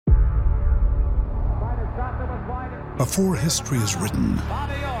Before history is written,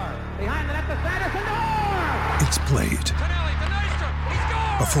 it's played.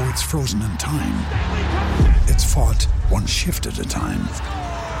 Before it's frozen in time, it's fought one shift at a time.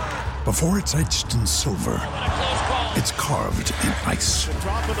 Before it's etched in silver, it's carved in ice.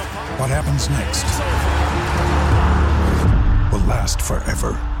 What happens next will last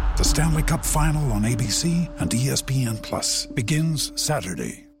forever. The Stanley Cup Final on ABC and ESPN Plus begins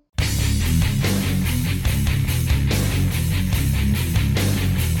Saturday.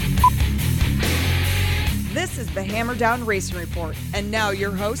 This is the Hammer Down Racing Report, and now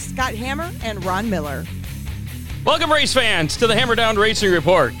your hosts, Scott Hammer and Ron Miller. Welcome, race fans, to the Hammer Down Racing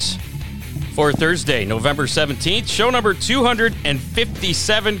Report for Thursday, November 17th. Show number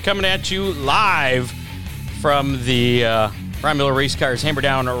 257 coming at you live from the Ron Miller Race Cars Hammer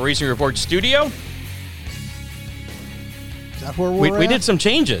Down Racing Report studio. Is that where we're at? We did some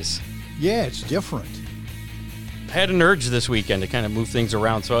changes. Yeah, it's different. I had an urge this weekend to kind of move things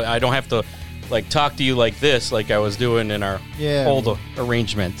around so I don't have to talk to you like this, like I was doing in our old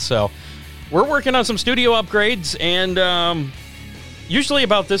arrangement. So we're working on some studio upgrades, and usually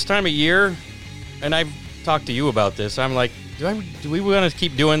about this time of year, and I've talked to you about this, I'm like, do we want to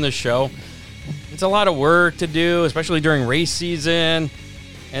keep doing this show? It's a lot of work to do, especially during race season.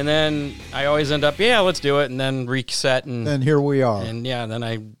 And then I always end up, let's do it, and then reset. And then here we are. And then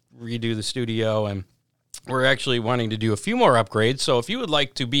I redo the studio, and we're actually wanting to do a few more upgrades. So if you would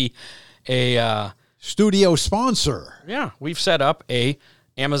like to be a studio sponsor, we've set up a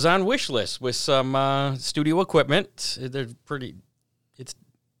Amazon wish list with some studio equipment. It's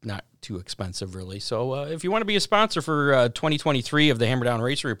not too expensive, really. So if you want to be a sponsor for 2023 of the Hammer Down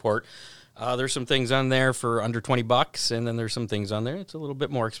Racing Report, there's some things on there for under $20, and then there's some things on there it's a little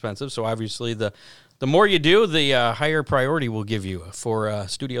bit more expensive. So obviously the more you do, the higher priority we'll give you for a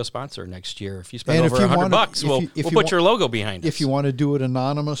studio sponsor next year. If you spend over $100, we'll put your logo behind it. If you want to do it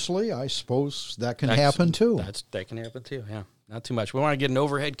anonymously, I suppose that can happen too. That can happen too, yeah. Not too much. We want to get an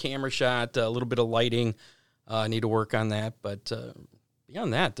overhead camera shot, a little bit of lighting. Need to work on that. But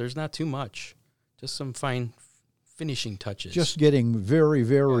beyond that, there's not too much. Just some fine finishing touches. Just getting very,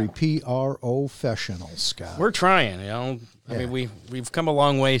 very professional, Scott. We're trying, I mean, we've come a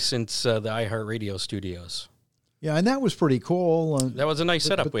long way since the iHeartRadio studios. Yeah, and that was pretty cool. That was a nice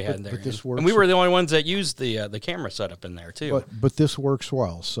setup we had there. But this works. And we were the only ones that used the camera setup in there, too. But this works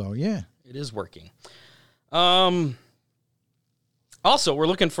well, so yeah. It is working. Also, we're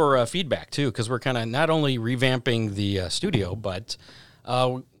looking for feedback, too, because we're kind of not only revamping the studio, but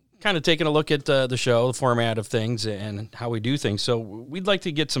kind of taking a look at the show, the format of things, and how we do things. So we'd like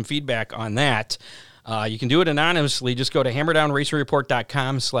to get some feedback on that. You can do it anonymously. Just go to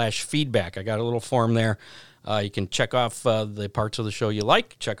hammerdownracingreport.com/feedback. I got a little form there. You can check off the parts of the show you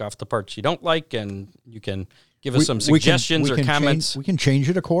like, check off the parts you don't like, and you can give us some suggestions or comments. We can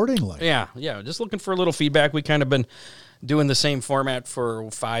change it accordingly. Yeah. Just looking for a little feedback. We kind of been doing the same format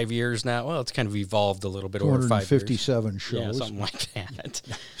for 5 years now. Well, it's kind of evolved a little bit over 5 years. 257 shows. Yeah, something like that.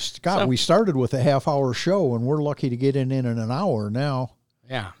 Scott, we started with a half-hour show, and we're lucky to get in an hour now.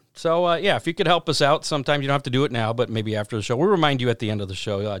 Yeah. So, if you could help us out, sometimes you don't have to do it now, but maybe after the show. We'll remind you at the end of the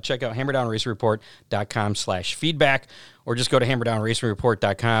show. Check out hammerdownracingreport.com/feedback, or just go to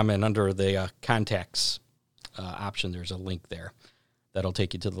hammerdownracingreport.com, and under the contacts option, there's a link there that'll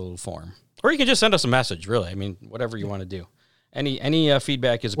take you to the little form. Or you can just send us a message, really. I mean, whatever you want to do. Any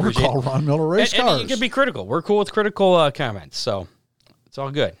feedback is appreciated. Or call Ron Miller Race Cars. And you can be critical. We're cool with critical comments, so it's all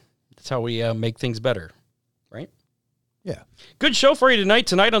good. That's how we make things better, right? Yeah. Good show for you tonight.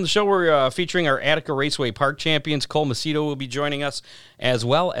 Tonight on the show, we're featuring our Attica Raceway Park champions. Cole Macedo will be joining us, as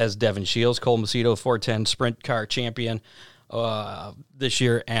well as Devin Shiels. Cole Macedo, 410 Sprint Car champion this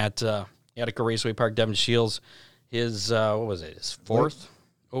year at Attica Raceway Park. Devin Shiels, his fourth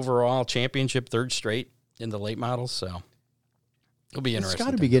overall championship, third straight in the late models, so it'll be interesting. It's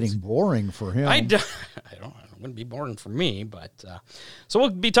got to be getting boring for him. It wouldn't be boring for me, but so we'll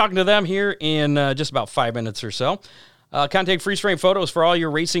be talking to them here in just about 5 minutes or so. Contact freeze frame photos for all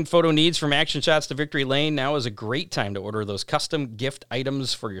your racing photo needs, from action shots to victory lane. Now is a great time to order those custom gift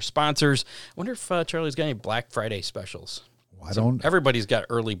items for your sponsors. I wonder if Charlie's got any Black Friday specials. Well, everybody's got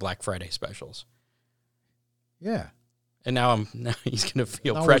early Black Friday specials. Yeah. And now he's going to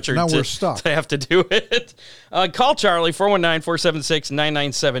feel pressured to have to do it. Call Charlie,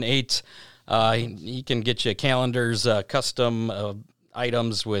 419-476-9978. He can get you calendars, custom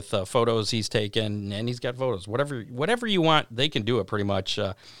items with photos he's taken, and he's got photos. Whatever you want, they can do it pretty much.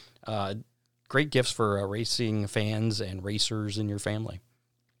 Great gifts for racing fans and racers in your family.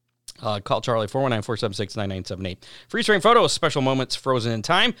 Call Charlie, 419-476-9978. Freeze frame photos, special moments frozen in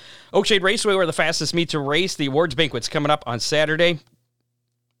time. Oakshade Raceway, where the fastest meet to race. The awards banquet's coming up on Saturday.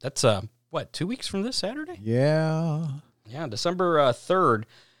 That's, 2 weeks from this Saturday? Yeah. Yeah, December 3rd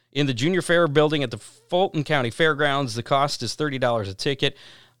in the Junior Fair building at the Fulton County Fairgrounds. The cost is $30 a ticket.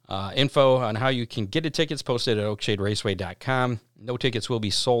 Info on how you can get a tickets posted at oakshaderaceway.com. No tickets will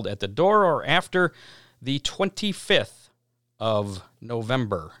be sold at the door or after the 25th of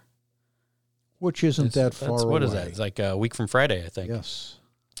November. Which isn't that far away. What is that? It's like a week from Friday, I think. Yes.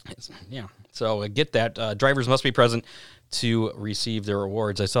 Yeah. So get that. Drivers must be present to receive their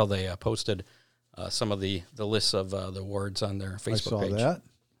awards. I saw they posted some of the lists of the awards on their Facebook page. I saw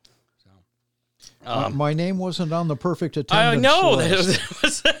that. My name wasn't on the perfect attendance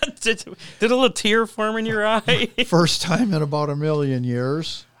list. Did a little tear form in your eye? First time in about a million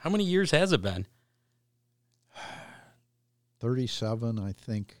years. How many years has it been? 37, I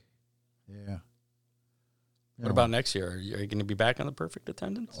think. Yeah. What about next year? Are you going to be back on the perfect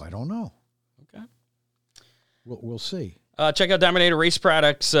attendance? I don't know. Okay. We'll see. Check out Dominator Race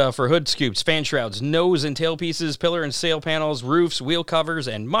Products for hood scoops, fan shrouds, nose and tail pieces, pillar and sail panels, roofs, wheel covers,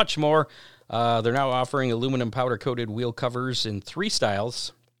 and much more. They're now offering aluminum powder-coated wheel covers in 3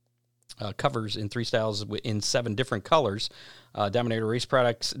 styles. In 7 different colors.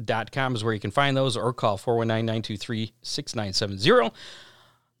 DominatorRaceProducts.com is where you can find those, or call 419-923-6970.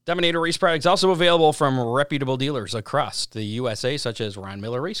 Dominator Race Products also available from reputable dealers across the USA, such as Ron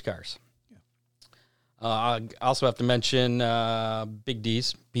Miller Race Cars. I also have to mention Big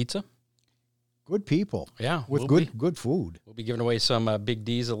D's Pizza. Good people. Yeah. With good food. We'll be giving away some Big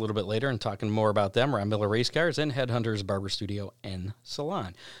D's a little bit later and talking more about them. Ron Miller Race Cars and Headhunters Barber Studio and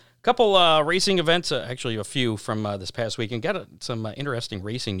Salon. Couple racing events, actually a few from this past weekend. Got some interesting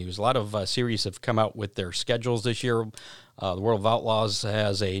racing news. A lot of series have come out with their schedules this year. The World of Outlaws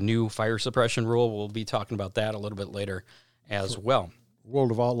has a new fire suppression rule. We'll be talking about that a little bit later as well. World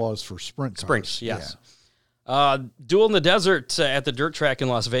of Outlaws for sprint cars. Sprints, yes. Yeah. Duel in the Desert at the dirt track in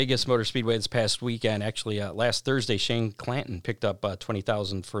Las Vegas Motor Speedway this past weekend. Actually, last Thursday, Shane Clanton picked up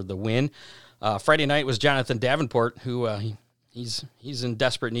 $20,000 for the win. Friday night was Jonathan Davenport, who... He's in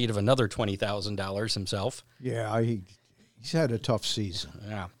desperate need of another $20,000 himself. Yeah, he's had a tough season.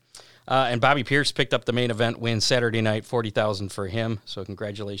 Yeah, and Bobby Pierce picked up the main event win Saturday night, $40,000 for him. So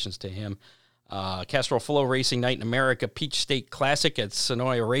congratulations to him. Castrol Flow Racing Night in America Peach State Classic at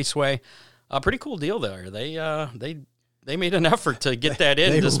Sonoya Raceway. Pretty cool deal there. They made an effort to get that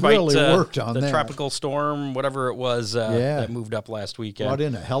in, despite really worked on the that. Tropical storm, whatever it was, that moved up last weekend. Brought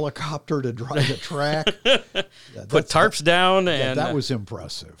in a helicopter to drive the track. Put tarps down. And that was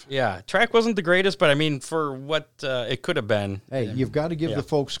impressive. Yeah, track wasn't the greatest, but I mean, for what it could have been. Hey, you've got to give the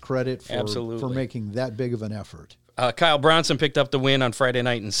folks credit Absolutely. for making that big of an effort. Kyle Bronson picked up the win on Friday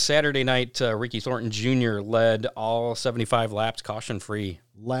night, and Saturday night, Ricky Thornton Jr. led all 75 laps caution-free.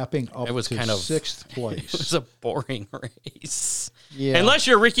 Lapping up to 6th place. It was a boring race. Yeah. Unless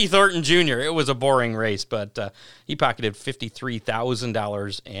you're Ricky Thornton Jr., it was a boring race, but he pocketed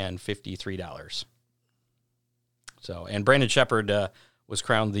 $53,000 and $53. So, and Brandon Shepard was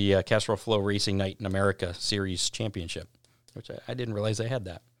crowned the Castrol Flow Racing Night in America Series Championship, which I didn't realize they had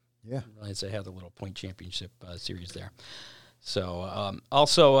that. Yeah. I didn't realize they had the little point championship series there. So,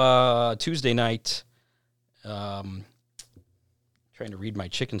 also Tuesday night, trying to read my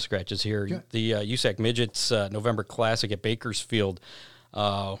chicken scratches here. Yeah. The USAC Midgets November Classic at Bakersfield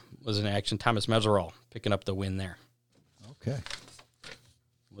was in action. Thomas Meserol picking up the win there. Okay.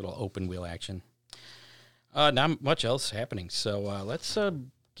 Little open wheel action. Not much else happening. So let's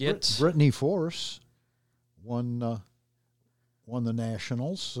get Brittany Force won the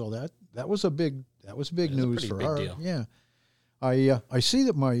Nationals. So that was big news for her. Deal. Yeah. I see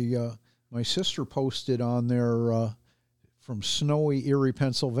that my sister posted on there from snowy Erie,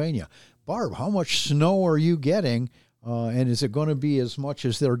 Pennsylvania. Barb, how much snow are you getting? And is it going to be as much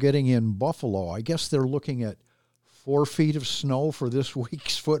as they're getting in Buffalo? I guess they're looking at 4 feet of snow for this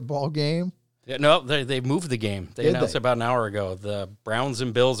week's football game. Yeah, no, they moved the game. They announced about an hour ago. The Browns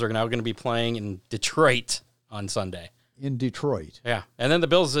and Bills are now going to be playing in Detroit on Sunday. In Detroit. Yeah, and then the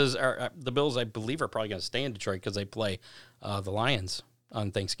Bills, I believe, are probably going to stay in Detroit because they play the Lions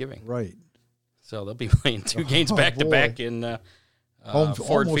on Thanksgiving. Right. So they'll be playing 2 games back-to-back in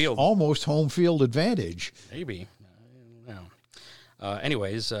Ford Field. Almost home field advantage. Maybe.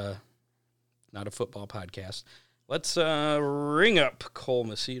 Anyways, not a football podcast. Let's ring up Cole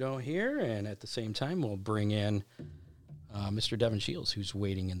Macedo here, and at the same time, we'll bring in Mr. Devin Shiels, who's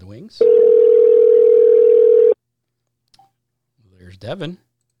waiting in the wings. There's Devin.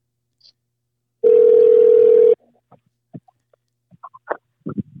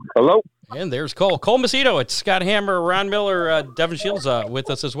 Hello. And there's Cole. Cole Macedo. It's Scott Hammer, Ron Miller, Devin Shiels with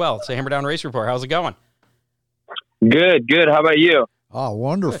us as well. It's a Hammer Down Race Report. How's it going? Good. How about you? Oh,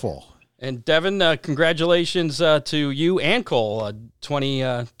 wonderful. And Devin, congratulations to you and Cole,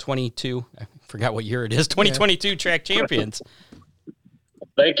 2022. I forgot what year it is. 2022 track champions.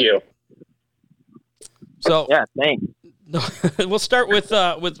 Thank you. So yeah, thanks. We'll start with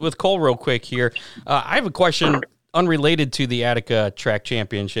Cole real quick here. I have a question unrelated to the Attica track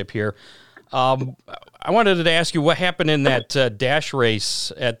championship here. I wanted to ask you what happened in that dash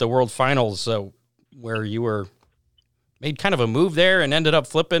race at the World Finals where you made kind of a move there and ended up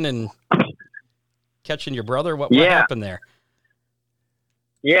flipping and catching your brother. What happened there?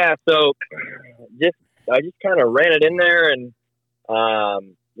 Yeah, so I just kind of ran it in there, and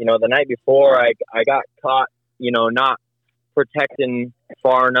the night before I got caught, not protecting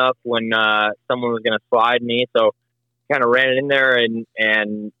far enough when someone was going to slide me, so kind of ran it in there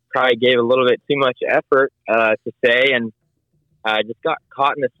and probably gave a little bit too much effort to say, and just got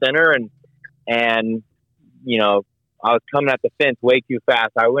caught in the center, and I was coming at the fence way too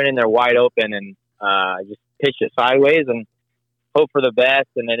fast. I went in there wide open and just pitched it sideways and hope for the best,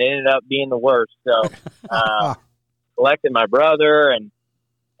 and it ended up being the worst. So collected my brother, and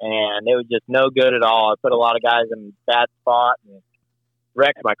it was just no good at all. I put a lot of guys in a bad spot and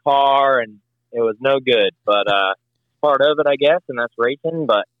wrecked my car, and it was no good. But part of it, I guess, and that's racing.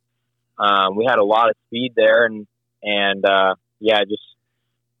 But we had a lot of speed there, and it just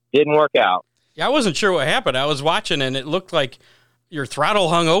didn't work out. Yeah, I wasn't sure what happened. I was watching, and it looked like your throttle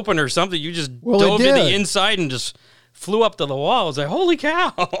hung open or something. You just dove to the inside and just flew up to the wall. I was like, "Holy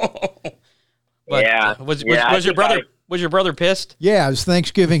cow!" But, was your brother pissed? Yeah, is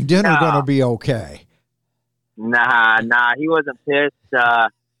Thanksgiving dinner going to be okay? Nah, he wasn't pissed. I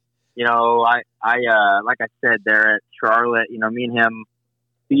like I said there at Charlotte, me and him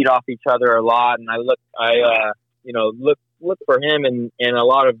feed off each other a lot, and I look for him in a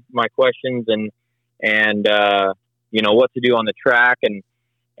lot of my questions and what to do on the track, and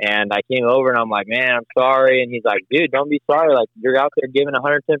I came over and I'm like, man, I'm sorry, and he's like, dude, don't be sorry, like you're out there giving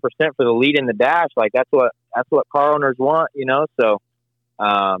 110% for the lead in the dash, like that's what car owners want, so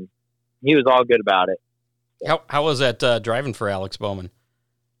he was all good about it. How was that driving for Alex Bowman?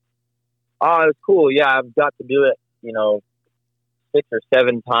 Oh, it was cool. Yeah, I've got to do it 6 or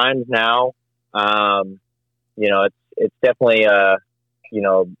 7 times now. It's definitely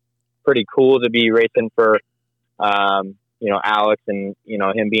pretty cool to be racing for Alex, and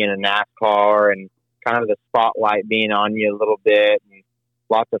him being in NASCAR, and kind of the spotlight being on you a little bit, and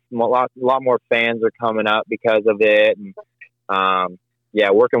lot more fans are coming up because of it, and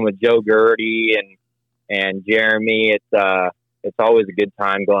working with Joe Gertie and Jeremy, it's always a good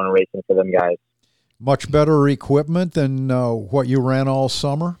time going and racing for them guys. Much better equipment than what you ran all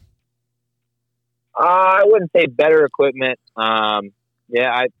summer? I wouldn't say better equipment. I've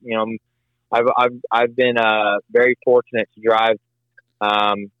been very fortunate to drive,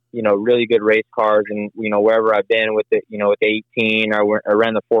 really good race cars, and wherever I've been with it, with 18, I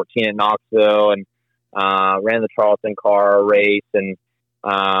ran the 14 at Knoxville, and ran the Charleston car race, and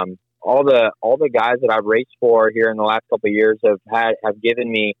all the guys that I've raced for here in the last couple of years have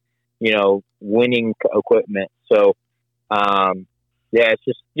given me, winning equipment. So, it's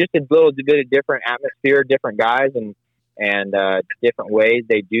just a little bit of different atmosphere, different guys, and different ways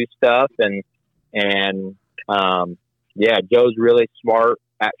they do stuff. Joe's really smart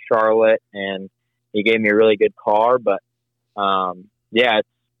at Charlotte, and he gave me a really good car. But it's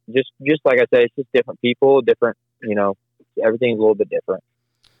just like I said, it's just different people, different. Everything's a little bit different.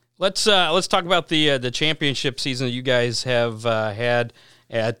 Let's talk about the championship season that you guys have had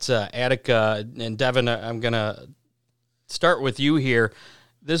at Attica. And Devin, I'm gonna start with you here.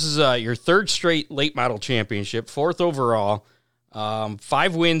 This is your 3rd straight late model championship, 4th overall,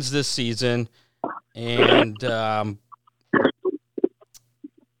 5 wins this season, and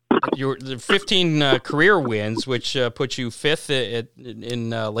your 15 career wins, which puts you 5th in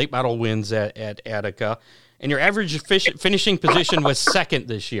late model wins at Attica. And your average finishing position was 2nd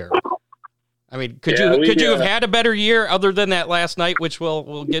this year. I mean, could you have had a better year other than that last night, which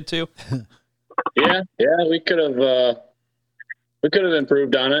we'll get to? Yeah, we could have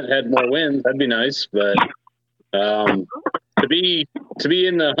improved on it, had more wins. That'd be nice, but to be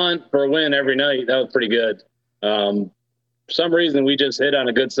in the hunt for a win every night, that was pretty good. For some reason, we just hit on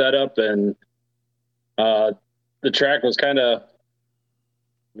a good setup, and the track was kind of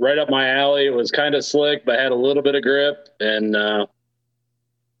right up my alley. It was kind of slick, but had a little bit of grip. And I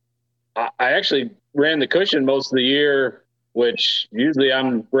actually ran the cushion most of the year, which usually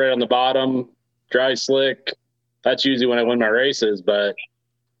I'm right on the bottom, dry slick. That's usually when I win my races. But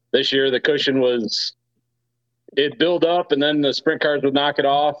This year, the cushion it built up, and then the sprint cars would knock it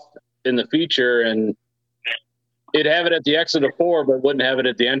off in the feature, and it'd have it at the exit of 4, but wouldn't have it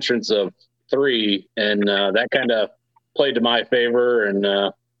at the entrance of 3. And that kind of played to my favor and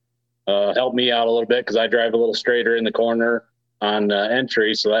helped me out a little bit because I drive a little straighter in the corner on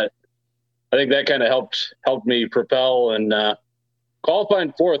entry. So I think that kind of helped me propel, and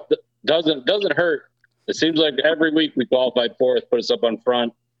qualifying 4th doesn't hurt. It seems like every week we qualified 4th, put us up on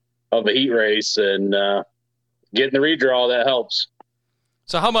front of a heat race, and getting the redraw, that helps.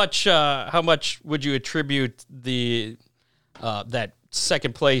 So how much would you attribute the that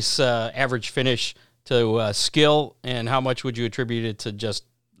second place average finish to skill, and how much would you attribute it to just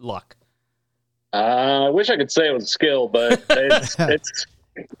luck? I wish I could say it was skill, but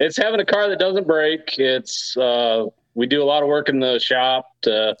it's having a car that doesn't break. It's we do a lot of work in the shop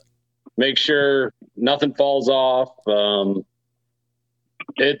to make sure nothing falls off.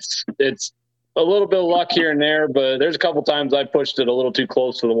 It's a little bit of luck here and there, but there's a couple times I pushed it a little too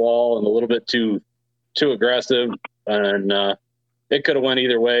close to the wall and a little bit too aggressive, and it could have went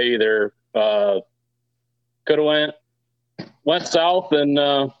either way. Either could have went south and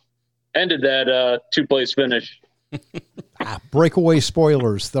ended that 2-place finish. Breakaway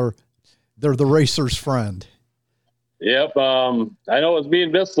spoilers. They're the racer's friend. Yep. I know it was me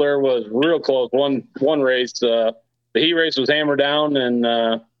and Vissler was real close. One race, the heat race was hammered down, and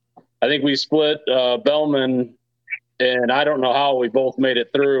I think we split Bellman, and I don't know how we both made it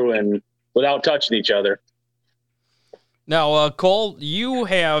through and without touching each other. Now, Cole, you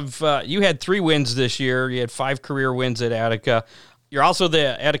had 3 wins this year. You had 5 career wins at Attica. You're also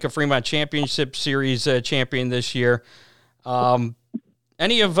the Attica Fremont Championship Series champion this year.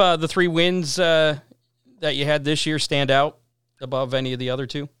 Any of the 3 wins that you had this year stand out above any of the other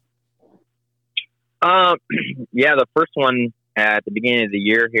 2? Yeah, the first one at the beginning of the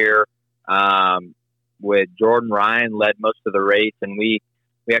year here with Jordan Ryan led most of the race, and we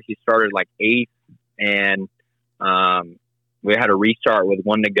actually started like 8th, and we had a restart with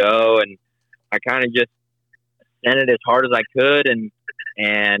 1 to go, and I kind of just sent it as hard as I could, and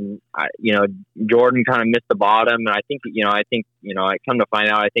Jordan kind of missed the bottom, and I come to find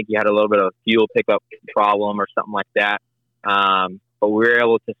out, I think he had a little bit of a fuel pickup problem or something like that. But we were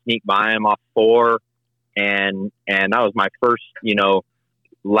able to sneak by him off 4, and that was my first,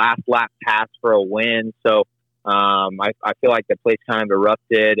 last lap pass for a win. So I feel like the place kind of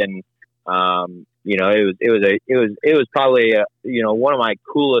erupted, and it was probably one of my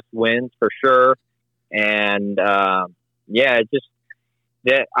coolest wins for sure. And it's just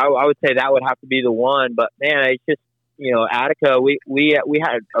that I would say that would have to be the one. But man, it's just Attica. We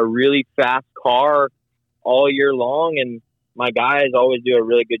had a really fast car all year long, and my guys always do a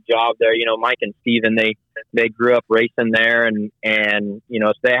really good job there. Mike and Steven, they grew up racing there, and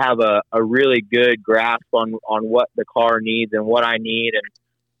so they have a really good grasp on what the car needs and what I need.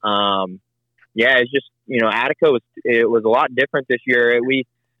 And it's just Attica was a lot different this year.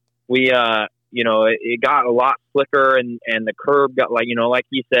 It got a lot slicker, and the curb got like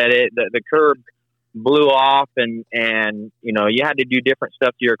you said, the curb blew off, and you had to do different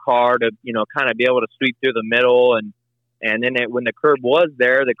stuff to your car to kind of be able to sweep through the middle, and then when the curb was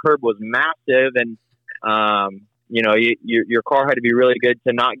there, the curb was massive, and your car had to be really good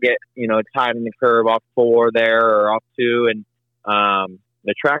to not get tied in the curb off 4 there or off 2, and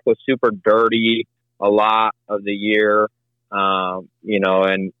the track was super dirty a lot of the year. And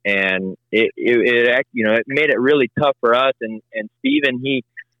it made it really tough for us. And Steven, he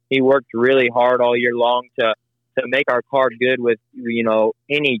worked really hard all year long to make our car good with,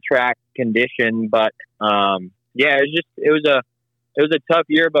 any track condition. But, it was a tough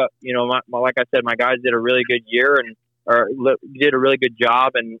year, but, like I said, my guys did a really good year did a really good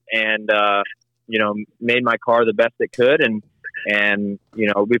job and made my car the best it could. And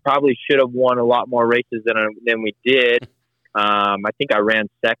we probably should have won a lot more races than we did. I think I ran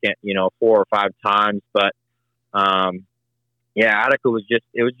second, 4 or 5 times, but, Attica was just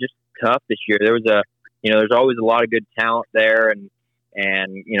tough this year. There was there's always a lot of good talent there, and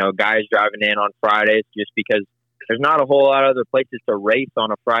guys driving in on Fridays just because there's not a whole lot of other places to race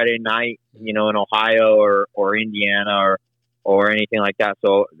on a Friday night, in Ohio or Indiana or anything like that.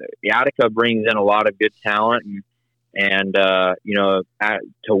 So Attica brings in a lot of good talent, and to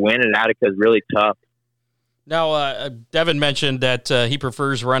win at Attica is really tough. Now, Devin mentioned that he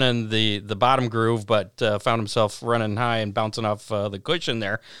prefers running the bottom groove, but found himself running high and bouncing off the cushion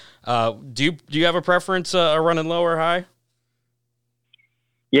there. Do you have a preference running low or high?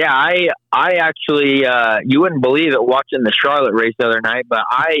 Yeah, I actually, you wouldn't believe it watching the Charlotte race the other night, but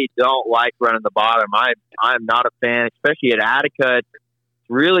I don't like running the bottom. I'm not a fan, especially at Attica. It's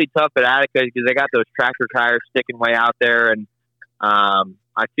really tough at Attica because they got those tractor tires sticking way out there. And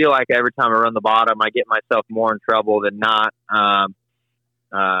I feel like every time I run the bottom, I get myself more in trouble than not.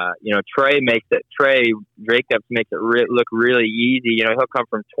 Trey Jacobs makes it look really easy. You know, he'll come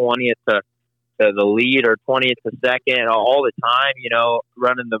from 20th to the lead or 20th to second all the time, you know,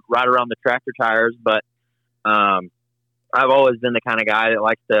 running right around the tractor tires. But I've always been the kind of guy that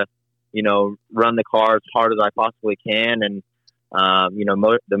likes to, you know, run the car as hard as I possibly can. And,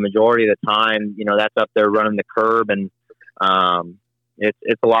 the majority of the time, you know, that's up there running the curb, and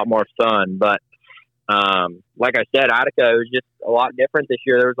it's a lot more fun. But like I said, Attica was just a lot different this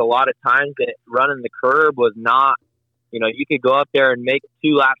year. There was a lot of times that running the curb was not, you know, you could go up there and make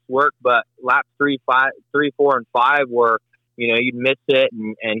 2 laps work, but laps 3, 4, and 5 were, you know, you'd miss it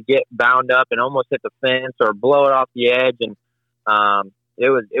and get bound up and almost hit the fence or blow it off the edge. And it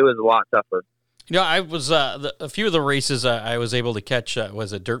was a lot tougher. You know, I was a few of the races I was able to catch.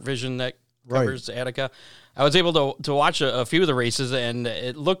 Was it Dirt Vision that covers Attica? I was able to watch a few of the races, and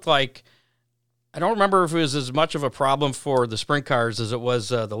it looked like, I don't remember if it was as much of a problem for the sprint cars as it was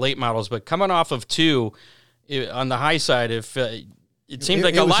the late models, but coming off of 2 on the high side, if it seemed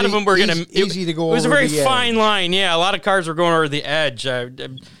like a lot of them were going to easy to go. It was over a very the fine edge. line. Yeah, a lot of cars were going over the edge.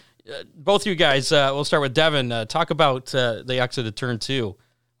 Both you guys, we'll start with Devin. Talk about the exit of turn 2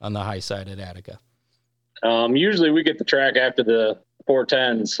 on the high side at Attica. Usually we get the track after the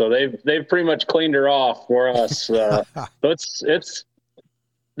 410s, so they've pretty much cleaned her off for us. So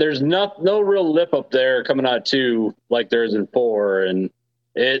there's no real lip up there coming out 2 like there is in 4, and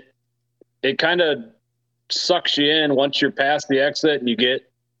it kind of sucks you in once you're past the exit, and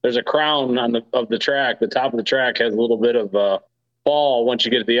there's a crown of the track. The top of the track has a little bit of a fall once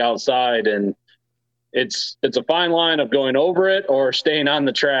you get to the outside, and it's a fine line of going over it or staying on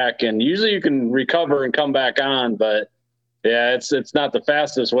the track. And usually you can recover and come back on, but yeah, it's not the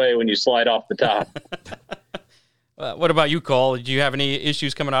fastest way when you slide off the top. What about you, Cole? Did you have any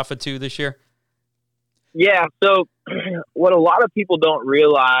issues coming off of 2 this year? Yeah. So what a lot of people don't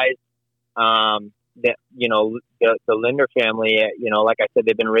realize, that, you know, the Linder family, you know, like I said,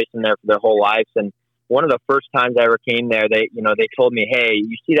 they've been racing there for their whole lives. And one of the first times I ever came there, they told me, hey,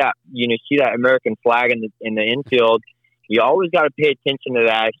 you see that American flag in the infield, you always got to pay attention to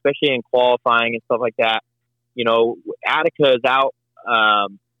that, especially in qualifying and stuff like that. You know, Attica is out,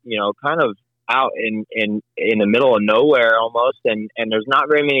 kind of out in the middle of nowhere almost, and there's not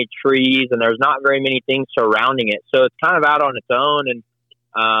very many trees, and there's not very many things surrounding it. So it's kind of out on its own, and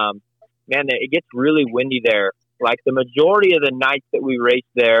man, it gets really windy there. Like the majority of the nights that we race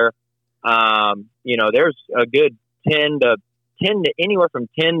there, there's a good 10 to anywhere from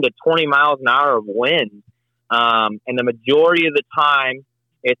 10 to 20 miles an hour of wind. And the majority of the time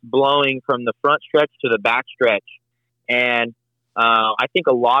it's blowing from the front stretch to the back stretch. And, I think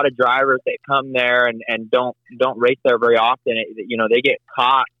a lot of drivers that come there and don't race there very often, they get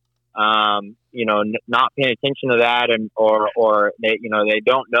caught, not paying attention to that, or they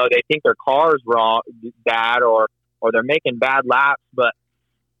don't know, they think their car's bad or they're making bad laps. But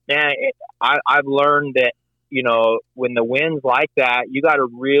man, I've learned that, when the wind's like that, you got to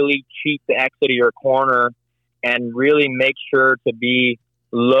really cheat the exit of your corner and really make sure to be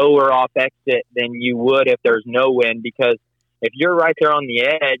lower off exit than you would if there's no wind, because if you're right there on the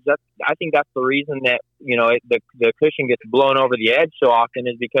edge, I think that's the reason that, the cushion gets blown over the edge so often,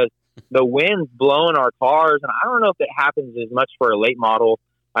 is because the wind's blowing our cars. And I don't know if it happens as much for a late model.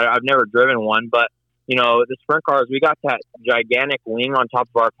 I've never driven one, but the sprint cars, we got that gigantic wing on top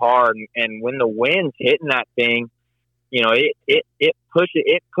of our car, and when the wind's hitting that thing, it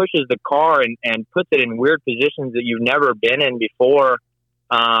pushes the car and puts it in weird positions that you've never been in before.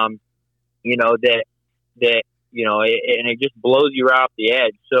 And it just blows you right off the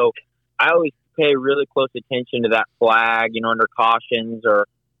edge. So I always pay really close attention to that flag, under cautions, or,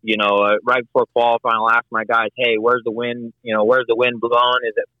 right before qualifying, I'll ask my guys, hey, where's the wind? Where's the wind blowing?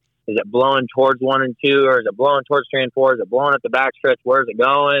 Is it blowing towards 1 and 2, or is it blowing towards 3 and 4? Is it blowing at the backstretch? Where's it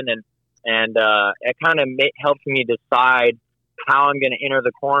going? And it kind of helps me decide how I'm going to enter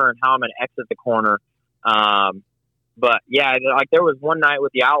the corner and how I'm going to exit the corner. But yeah, like there was one night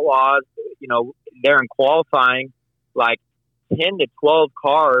with the Outlaws, they're in qualifying, like 10 to 12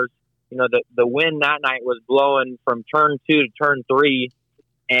 cars, the wind that night was blowing from turn 2 to turn 3.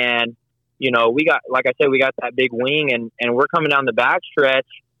 And, we got, like I said, we got that big wing, and we're coming down the backstretch.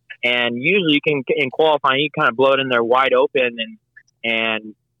 And usually you can, in qualifying, you kind of blow it in there wide open,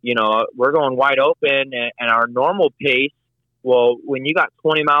 and we're going wide open, and our normal pace, well, when you got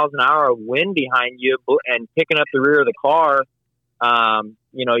 20 miles an hour of wind behind you and picking up the rear of the car,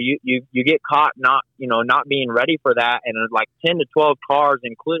 You get caught not being ready for that. And like 10 to 12 cars,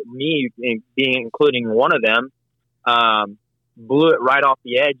 including one of them, blew it right off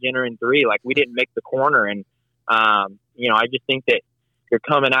the edge entering 3. Like we didn't make the corner. And, I just think that you're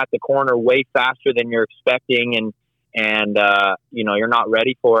coming at the corner way faster than you're expecting. And you're not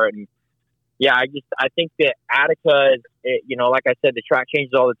ready for it. And yeah, I think that Attica is, like I said, the track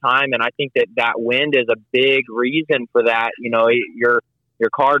changes all the time. And I think that wind is a big reason for that. Your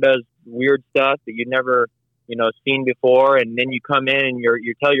car does weird stuff that you've never, seen before. And then you come in and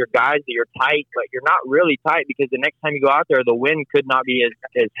you tell your guys that you're tight, but you're not really tight because the next time you go out there, the wind could not be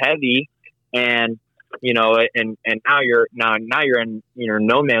as heavy. And, and now you're in,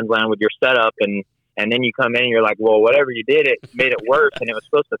 no man's land with your setup. And then you come in and you're like, well, whatever you did, it made it worse and it was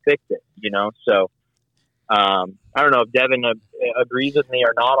supposed to fix it, So, I don't know if Devin agrees with me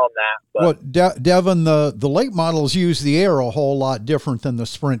or not on that. But. Well, Devin, the late models use the air a whole lot different than the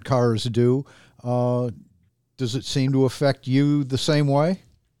sprint cars do. Does it seem to affect you the same way?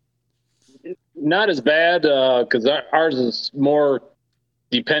 Not as bad because ours is more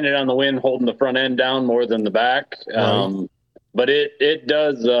dependent on the wind holding the front end down more than the back. Right. But it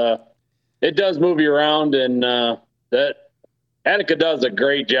does move you around, and that Attica does a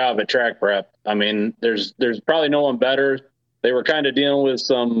great job at track prep. I mean, there's probably no one better. They were kind of dealing with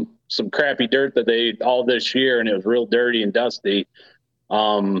some crappy dirt all this year, and it was real dirty and dusty.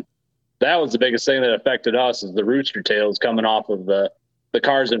 That was the biggest thing that affected us is the rooster tails coming off of the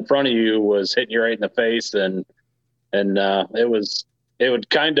cars in front of you was hitting you right in the face, and it would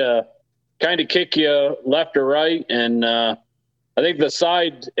kind of kick you left or right, and I think the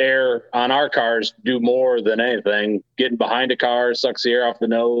side air on our cars do more than anything. Getting behind a car sucks the air off the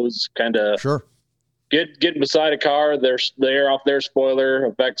nose, kind of sure. Getting beside a car, the air off their spoiler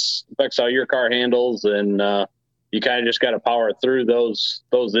affects how your car handles, and you kind of just got to power through those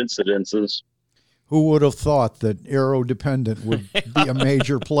incidences. Who would have thought that aero dependent would be a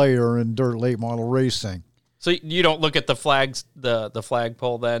major player in dirt late model racing? So you don't look at the flags, the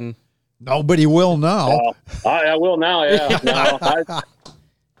flagpole then? Nobody will now. I will now. Yeah. No,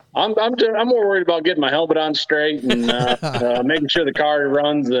 I'm more worried about getting my helmet on straight and making sure the car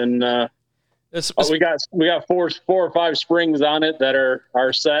runs. And we got four or five springs on it that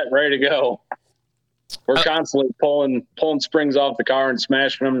are set, ready to go. We're constantly pulling springs off the car and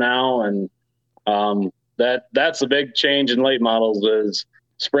smashing them now, and that's a big change in late models is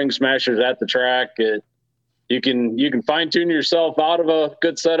spring smashers at the track. You can fine tune yourself out of a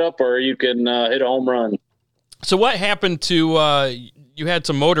good setup, or you can hit a home run. So what happened to you had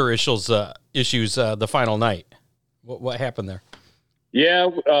some motor issues the final night? What happened there? Yeah,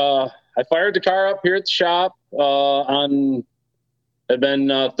 I fired the car up here at the shop had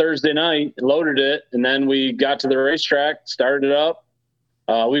been Thursday night, loaded it, and then we got to the racetrack, started it up.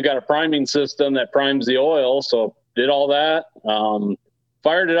 We've got a priming system that primes the oil, so did all that.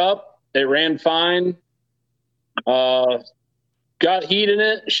 Fired it up, it ran fine. Got heat in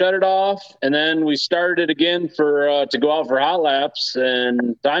it, shut it off, and then we started it again to go out for hot laps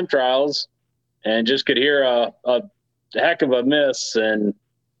and time trials, and just could hear a heck of a miss and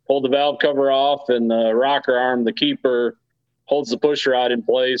pulled the valve cover off, and the rocker arm, the keeper holds the push rod in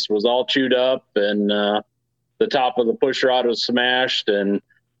place, was all chewed up, and the top of the push rod was smashed, and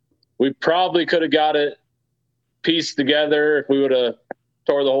we probably could have got it pieced together if we would have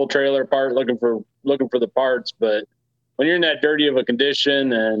tore the whole trailer apart looking for the parts. But when you're in that dirty of a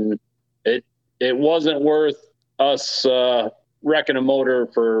condition, and it wasn't worth us wrecking a motor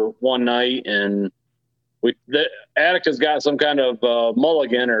for one night. And Attica's got some kind of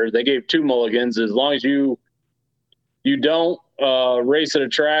mulligan, or they gave 2 mulligans. As long as you don't race at a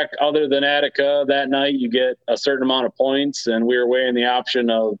track other than Attica that night, you get a certain amount of points. And we were weighing the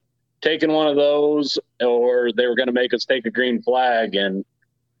option of taking one of those, or they were going to make us take a green flag. And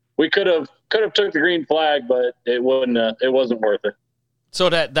we could have took the green flag, but it wasn't worth it. So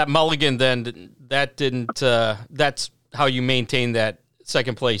that mulligan then, that didn't. That's how you maintain that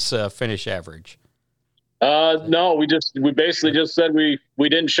second place finish average. No, we basically just said we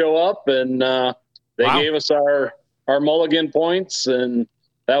didn't show up, and they gave us our mulligan points, and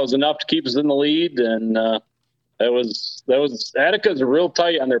that was enough to keep us in the lead. And that was Attica's real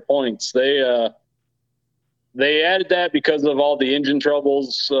tight on their points. They added that because of all the engine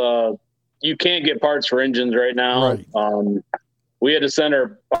troubles. You can't get parts for engines right now. Right. We had to send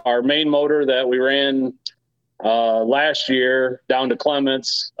our main motor that we ran last year down to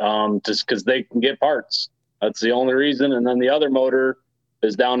Clements just because they can get parts. That's the only reason. And then the other motor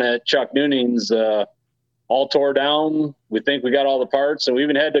is down at Chuck Nooning's, all tore down. We think we got all the parts, and we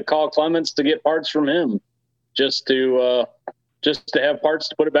even had to call Clements to get parts from him just to just to have parts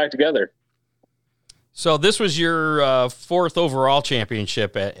to put it back together. So this was your fourth overall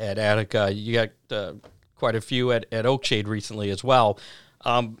championship at Attica. You got quite a few at Oakshade recently as well.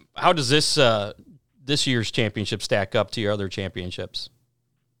 How does this year's championship stack up to your other championships?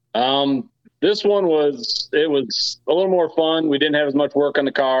 This one was a little more fun. We didn't have as much work on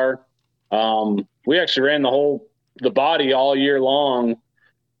the car. We actually ran the body all year long.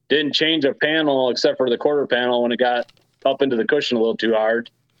 Didn't change a panel except for the quarter panel when it got up into the cushion a little too hard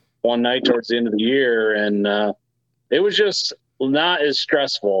one night towards the end of the year. And it was just not as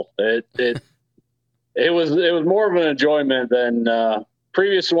stressful. It was more of an enjoyment than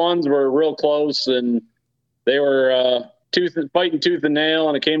previous ones were real close, and they were fighting tooth and nail,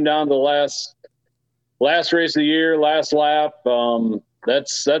 and it came down to the last race of the year, last lap.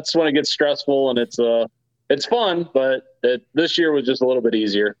 That's when it gets stressful, and it's fun, but this year was just a little bit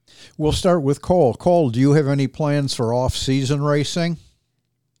easier. We'll start with Cole. Cole, do you have any plans for off-season racing?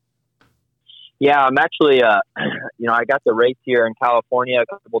 Yeah, I'm actually, I got to race here in California a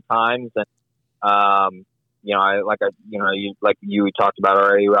couple times, and you talked about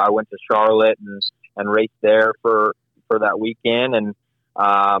already. I went to Charlotte and raced there for that weekend, and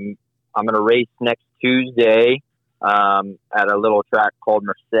I'm going to race next Tuesday at a little track called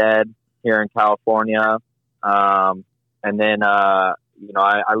Macedo here in California, and then I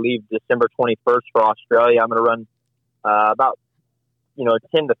leave December 21st for Australia. I'm going to run about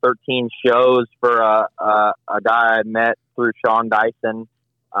 10 to 13 shows for a guy I met through Sean Dyson.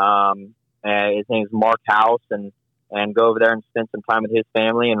 And his name's Mark House, and go over there and spend some time with his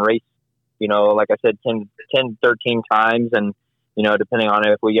family and race, like I said, 10, 13 times, and, depending on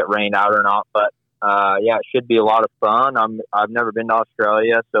if we get rained out or not. But, it should be a lot of fun. I've never been to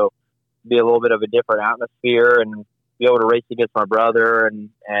Australia, so it'll be a little bit of a different atmosphere, and be able to race against my brother and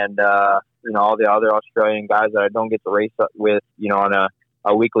all the other Australian guys that I don't get to race with, on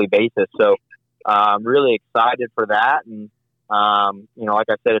a weekly basis. So I'm really excited for that. And, like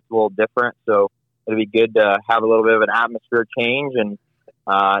I said, it's a little different, so it'll be good to have a little bit of an atmosphere change, and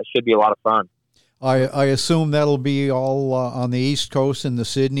it should be a lot of fun. I assume that'll be all on the East Coast in the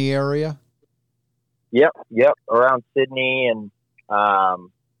Sydney area? Yep, around Sydney, and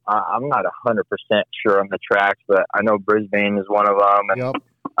I'm not 100% sure on the tracks, but I know Brisbane is one of them. And, yep.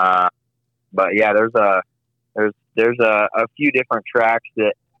 But yeah, there's a few different tracks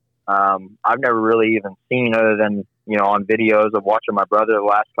that I've never really even seen other than on videos of watching my brother the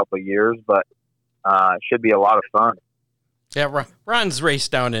last couple of years. But it should be a lot of fun. Yeah, Ron's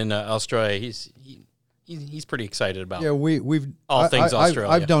raced down in Australia. He's pretty excited about. Yeah, we've all things Australia.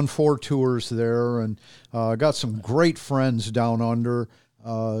 I've done 4 tours there, and got some great friends down under.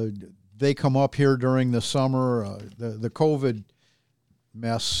 They come up here during the summer. The COVID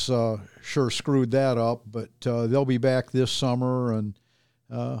mess sure screwed that up, but they'll be back this summer, and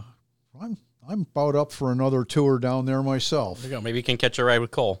I'm about up for another tour down there myself. There you go. Maybe you can catch a ride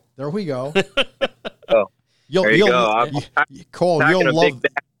with Cole. There we go. Oh, there you go. Cole,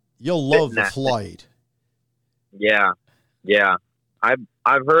 you'll love the flight. Yeah.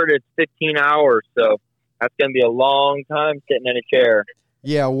 I've heard it's 15 hours, so that's going to be a long time sitting in a chair.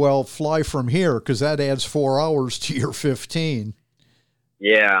 Yeah, well, fly from here, because that adds 4 hours to your 15.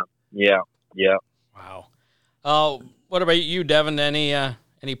 Yeah. Wow. What about you, Devin?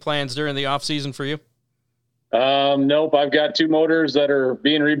 Any plans during the off season for you? Nope. I've got 2 motors that are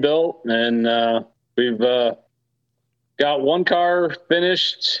being rebuilt, and we've got one car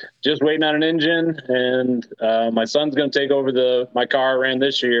finished, just waiting on an engine, and my son's going to take over my car I ran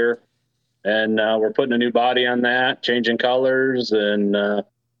this year, and we're putting a new body on that, changing colors, and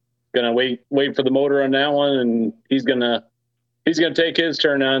gonna wait for the motor on that one, and he's gonna take his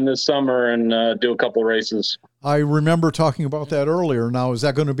turn on this summer and do a couple races. I remember talking about that earlier. Now, is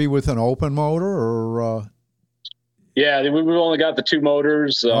that going to be with an open motor or? Yeah, we've only got the 2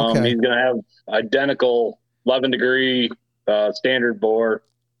 motors. Okay. He's going to have identical 11-degree standard bore.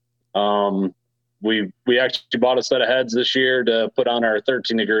 We actually bought a set of heads this year to put on our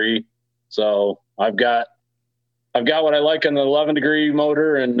 13-degree. So I've got what I like on the 11-degree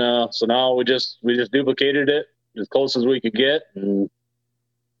motor, and so now we just duplicated it as close as we could get, and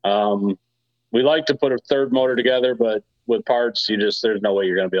we like to put a third motor together, but with parts, there's no way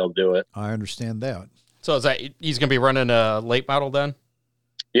you're going to be able to do it. I understand that. So is that he's going to be running a late model then?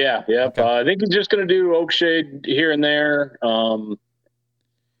 Yeah. Okay. I think he's just going to do Oakshade here and there.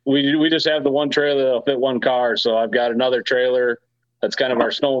 We just have the one trailer that'll fit one car, so I've got another trailer that's kind of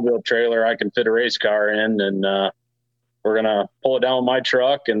our snowmobile trailer I can fit a race car in, and we're going to pull it down with my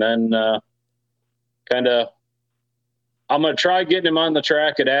truck, and then I'm going to try getting him on the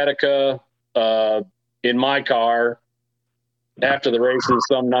track at Attica in my car, after the races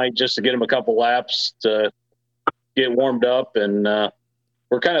some night just to get him a couple laps to get warmed up, and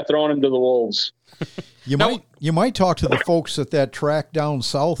we're kind of throwing him to the wolves. You might talk to the folks at that track down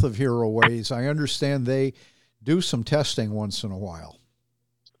south of Hero Ways. I understand they do some testing once in a while.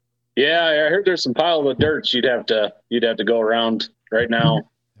 Yeah, I heard there's some pile of dirt you'd have to go around right now.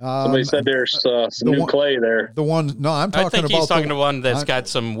 Somebody said there's some new clay there. The one, no, I'm talking about. I think he's talking to one that's got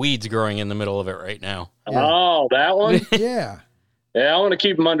some weeds growing in the middle of it right now. Yeah. Oh, that one? Yeah. Yeah, I want to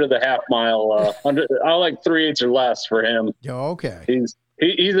keep him under the half mile. I like 3/8 or less for him. Okay. He's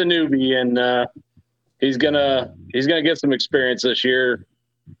a newbie, and he's gonna get some experience this year.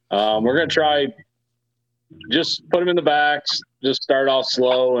 We're gonna try just put him in the back, just start off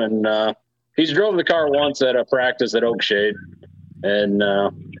slow, and he's drove the car once at a practice at Oakshade, and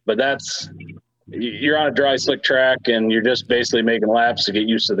but you're on a dry slick track, and you're just basically making laps to get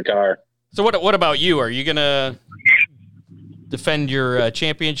used to the car. So what about you? Are you gonna defend your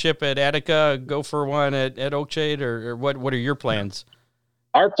championship at Attica, go for one at Oakshade, or what are your plans?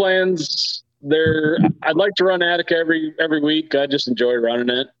 Our plans, I'd like to run Attica every week. I just enjoy running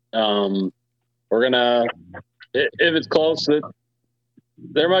it. We're gonna, if it's close,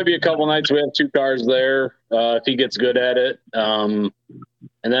 there might be a couple nights we have 2 cars there if he gets good at it. And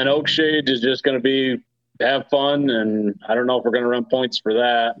then Oakshade is just going to be have fun, and I don't know if we're going to run points for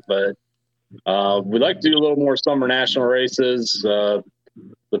that, but we'd like to do a little more summer national races. The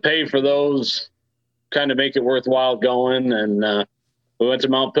pay for those kind of make it worthwhile going, and we went to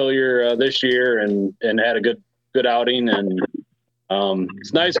Montpelier this year and had a good outing, and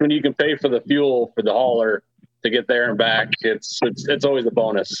it's nice when you can pay for the fuel for the hauler to get there and back. It's always a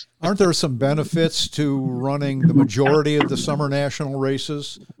bonus. Aren't there some benefits to running the majority of the summer national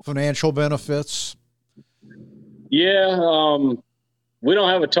races? Financial benefits? Yeah, we don't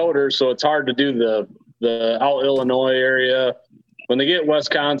have a toter, so it's hard to do the out Illinois area. When they get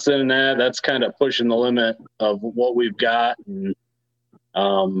Wisconsin and that's kind of pushing the limit of what we've got. And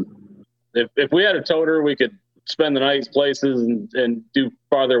if we had a toter, we could spend the night places and do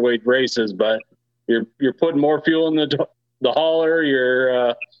farther weight races, but you're putting more fuel in the hauler.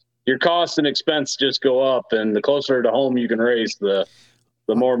 Your cost and expense just go up, and the closer to home you can race, the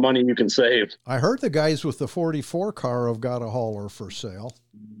more money you can save. I heard the guys with the 44 car have got a hauler for sale.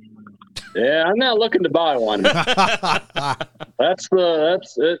 Yeah, I'm not looking to buy one. That's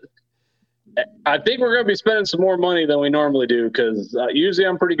it. I think we're going to be spending some more money than we normally do, because usually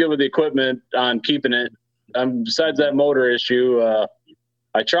I'm pretty good with the equipment on keeping it. Besides that motor issue,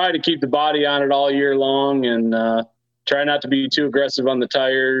 I try to keep the body on it all year long, and try not to be too aggressive on the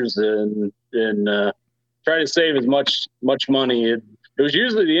tires, and try to save as much money. It was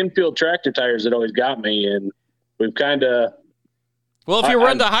usually the infield tractor tires that always got me, and we've kind of. Well, if you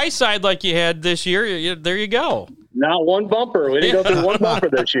run the high side like you had this year, there you go. Not one bumper. We didn't go through one bumper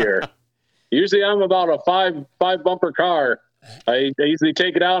this year. Usually I'm about a five bumper car. I usually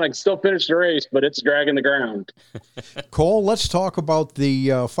take it out and I can still finish the race, but it's dragging the ground. Cole, let's talk about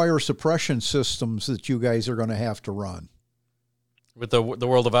the fire suppression systems that you guys are going to have to run. With the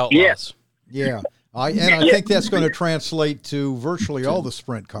World of Outlaws. Yeah. I think that's going to translate to virtually all the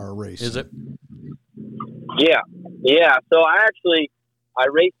sprint car races. Is it? Yeah. So I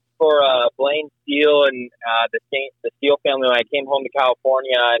raced for Blaine Steele and the Steele family when I came home to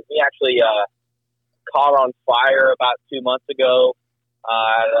California, and he actually caught on fire about 2 months ago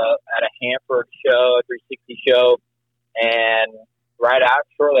at a Hanford show, a 360 show, and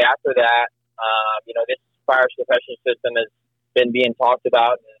shortly after that, this fire suppression system has been being talked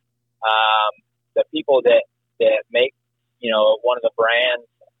about, and the people that make one of the brands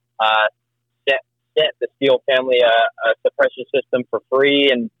sent the Steele family a suppression system for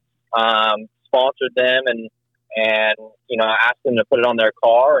free, and sponsored them, and asked them to put it on their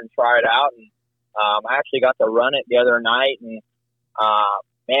car and try it out. And I actually got to run it the other night, and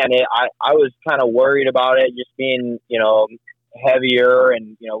I was kind of worried about it just being heavier,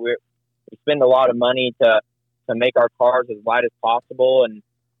 and we spend a lot of money to make our cars as light as possible, and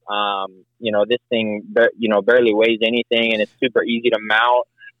this thing barely weighs anything, and it's super easy to mount.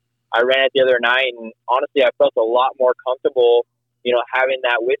 I ran it the other night, and honestly, I felt a lot more comfortable, having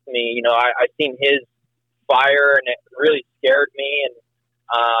that with me. I seen his fire, and it really scared me. And,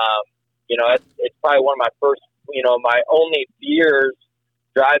 it's probably one of my first, my only fears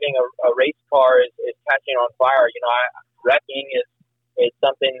driving a race car is catching on fire. Wrecking is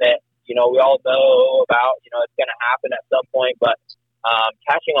something that, we all know about, it's going to happen at some point, but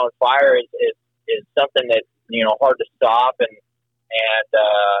catching on fire is something that's, hard to stop. And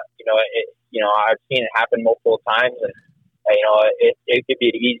I've seen it happen multiple times, and it could be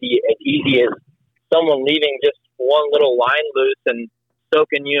as easy as someone leaving just one little line loose and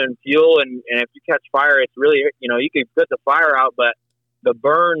soaking you in fuel. And if you catch fire, it's really, you can put the fire out, but the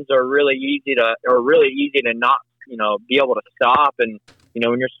burns are really easy to not, be able to stop. And,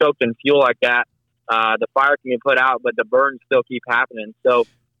 when you're soaked in fuel like that, the fire can be put out, but the burns still keep happening. So,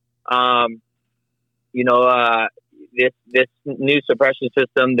 this new suppression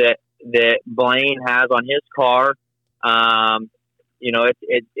system that Blaine has on his car,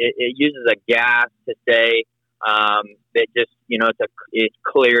 it uses a gas to say, that just, it's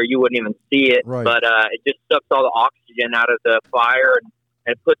clear. You wouldn't even see it, right. But, it just sucks all the oxygen out of the fire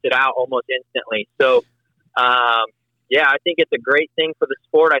and puts it out almost instantly. So, I think it's a great thing for the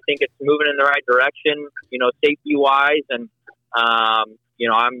sport. I think it's moving in the right direction, safety wise. And,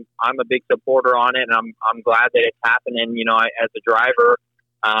 I'm a big supporter on it, and I'm glad that it's happening, as a driver,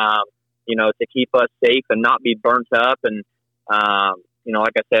 to keep us safe and not be burnt up. And,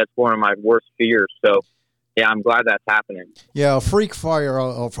 like I said, it's one of my worst fears. So, yeah, I'm glad that's happening. Yeah, a freak fire,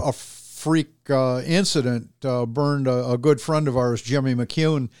 a freak incident burned a good friend of ours, Jimmy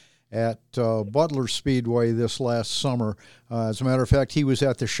McCune, at Butler Speedway this last summer. As a matter of fact, he was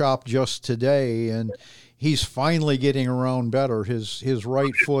at the shop just today, and he's finally getting around better. His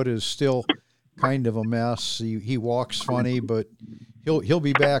right foot is still kind of a mess. He walks funny, but he'll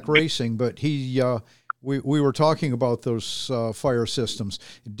be back racing. But we were talking about those fire systems.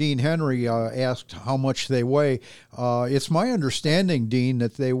 Dean Henry asked how much they weigh. It's my understanding, Dean,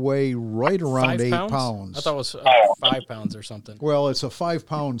 that they weigh right around 8 pounds. I thought it was 5 pounds or something. Well, it's a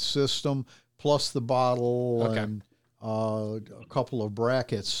 5-pound system plus the bottle and a couple of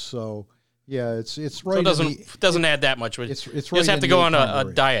brackets. So yeah, it's right. So it doesn't add that much. It's you just have to go on a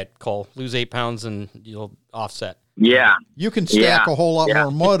diet, Cole. Lose 8 pounds and you'll offset. Yeah. You can stack a whole lot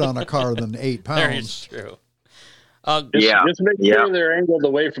more mud on a car than 8 pounds. Very true. Just make sure they're angled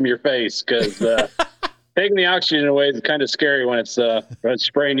away from your face, because taking the oxygen away is kind of scary when it's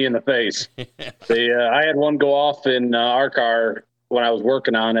spraying you in the face. I had one go off in our car when I was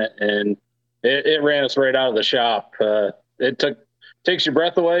working on it, and it ran us right out of the shop. It takes your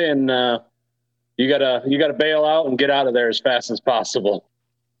breath away, and you gotta bail out and get out of there as fast as possible.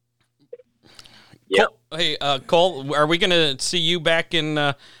 Yeah. Hey, Cole, are we going to see you back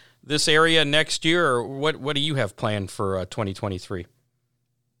in this area next year, or what do you have planned for 2023?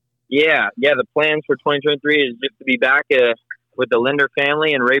 Yeah. The plans for 2023 is just to be back with the Linder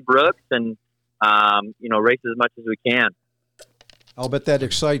family and Ray Brooks, and race as much as we can. I'll bet that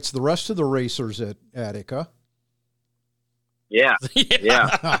excites the rest of the racers at Attica. Yeah.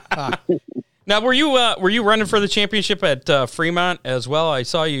 Now, were you running for the championship at Fremont as well? I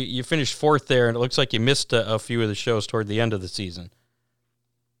saw you finished 4th there, and it looks like you missed a few of the shows toward the end of the season.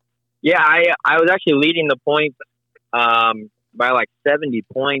 Yeah, I was actually leading the points by like 70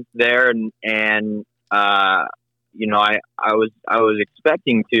 points there, and I was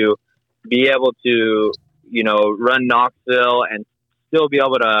expecting to be able to run Knoxville and still be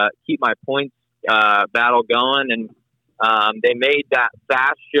able to keep my points battle going, and they made that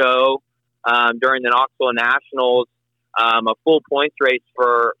fast show during the Knoxville Nationals a full points race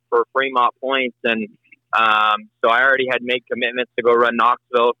for Fremont points, and so I already had made commitments to go run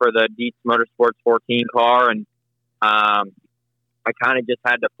Knoxville for the Dietz Motorsports 14 car, and I kind of just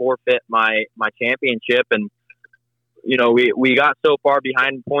had to forfeit my championship, and we got so far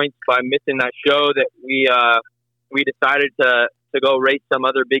behind points by missing that show that we decided to go race some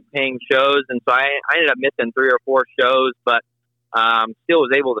other big paying shows, and so I ended up missing 3 or 4 shows, but still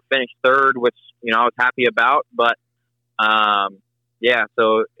was able to finish 3rd, which I was happy about, but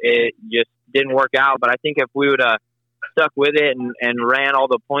so it just didn't work out. But I think if we would have stuck with it and ran all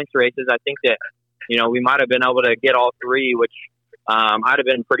the points races, I think that we might have been able to get all 3, which I'd have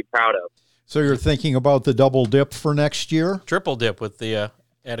been pretty proud of. So you're thinking about the double dip for next year? Triple dip with the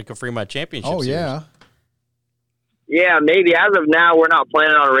Attica Fremont Championship Series. Yeah. Yeah, maybe. As of now, we're not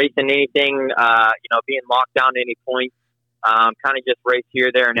planning on racing anything, being locked down to any points. Kind of just race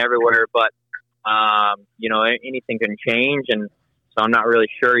here, there, and everywhere. But, anything can change, and so I'm not really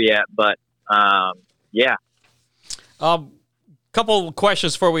sure yet. But, yeah. Couple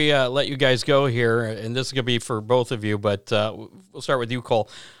questions before we let you guys go here, and this is going to be for both of you, but we'll start with you, Cole.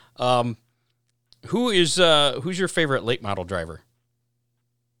 Who's your favorite late model driver?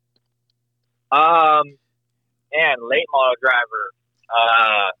 Late model driver.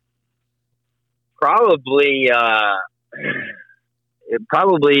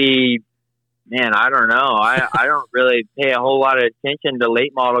 Probably, man, I don't know. I don't really pay a whole lot of attention to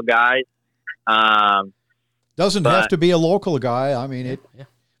late model guys. Doesn't have to be a local guy. I mean,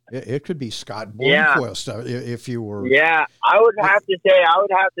 It could be Scott Bloomquist if you were. Yeah, I would have to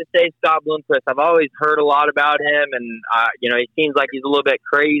say Scott Bloomquist. I've always heard a lot about him, and he seems like he's a little bit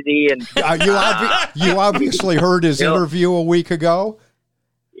crazy. And you obviously heard his interview a week ago.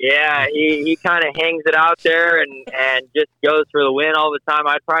 Yeah, he kind of hangs it out there and just goes for the win all the time.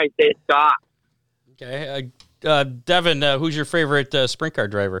 I'd probably say Scott. Okay, Devin, who's your favorite sprint car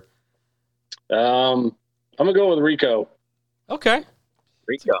driver? I'm gonna go with Rico. Okay.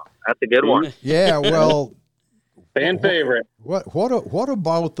 Rico, that's a good one. Yeah, well, fan favorite. What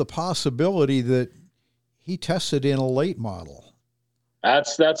about the possibility that he tested in a late model?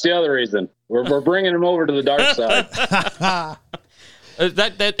 That's the other reason. We're bringing him over to the dark side.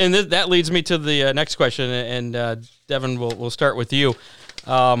 That leads me to the next question, and Devin, we'll start with you.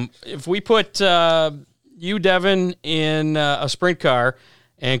 If we put you, Devin, in a sprint car,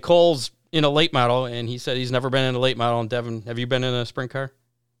 and Cole's in a late model, and he said he's never been in a late model. And Devin, have you been in a sprint car?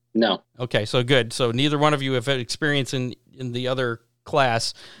 No. Okay, so good. So neither one of you have had experience in the other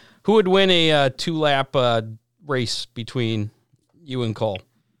class. Who would win a 2-lap race between you and Cole?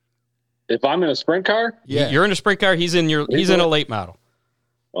 If I'm in a sprint car? Yeah. You're in a sprint car, he's in a late model.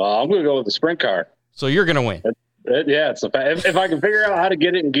 Well, I'm going to go with the sprint car. So you're going to win. It's if I can figure out how to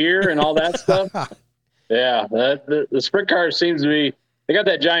get it in gear and all that stuff. Yeah, the sprint car seems to be. They got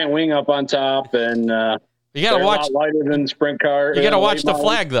that giant wing up on top, and you got to watch. A lot lighter than the sprint car. You got to watch the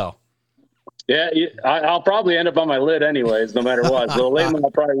flag, though. Yeah, I'll probably end up on my lid anyways, no matter what. So the late model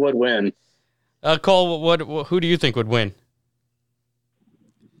probably would win. Cole, who do you think would win?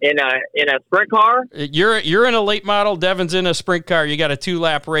 In a sprint car? You're in a late model. Devin's in a sprint car. You got a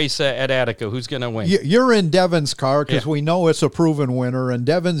 2-lap race at Attica. Who's going to win? You're in Devin's car because we know it's a proven winner, and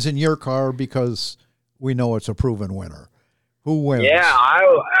Devin's in your car because we know it's a proven winner. Who wins? Yeah, I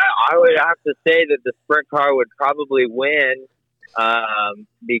would have to say that the sprint car would probably win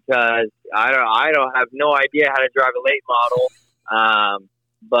because I don't have no idea how to drive a late model,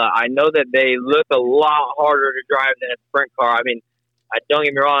 but I know that they look a lot harder to drive than a sprint car. I mean, don't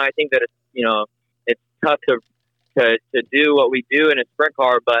get me wrong. I think that it's tough to do what we do in a sprint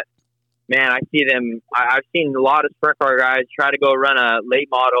car, but man, I see them. I've seen a lot of sprint car guys try to go run a late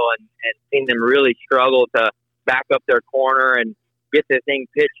model and seen them really struggle to back up their corner and get the thing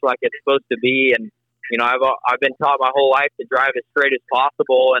pitched like it's supposed to be. And I've been taught my whole life to drive as straight as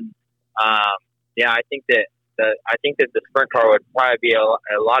possible. And I think that the sprint car would probably be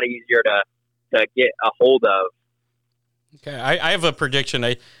a lot easier to get a hold of. Okay, I have a prediction.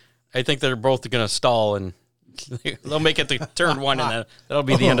 I think they're both going to stall, and they'll make it to turn one, and that'll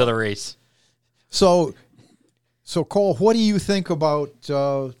be the end of the race. So Cole, what do you think about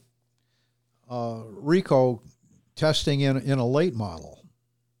Rico testing in a late model,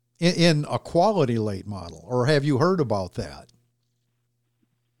 in a quality late model, or have you heard about that?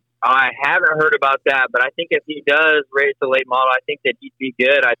 I haven't heard about that, but I think if he does race a late model, I think that he'd be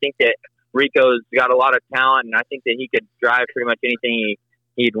good. I think that Rico's got a lot of talent, and I think that he could drive pretty much anything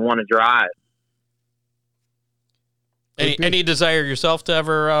he'd want to drive. Any desire yourself to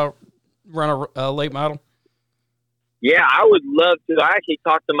ever run a late model? Yeah, I would love to. I actually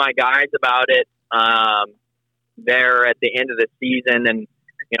talked to my guys about it there at the end of the season, and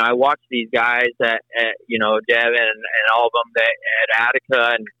I watched these guys at Devin and all of them at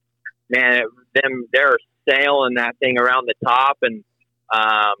Attica, and man, they're sailing that thing around the top, and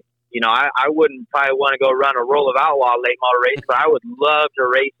I wouldn't probably want to go run a Roll of Outlaw late model race, but I would love to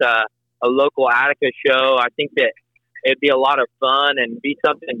race a local Attica show. I think that it'd be a lot of fun and be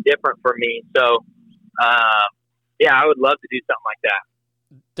something different for me. So, I would love to do something like that.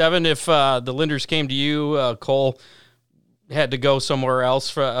 Devin, if the Linders came to you, Cole had to go somewhere else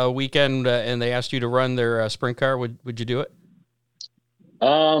for a weekend, and they asked you to run their sprint car, would you do it?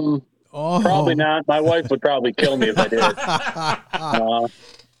 Probably not. My wife would probably kill me if I did.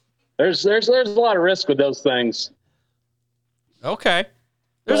 There's a lot of risk with those things. Okay.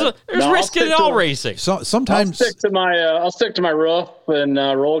 There's risk in all racing. So sometimes I'll stick to my roof and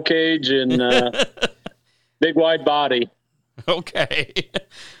roll cage and big wide body. Okay.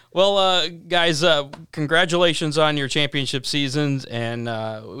 Well, guys, congratulations on your championship seasons, and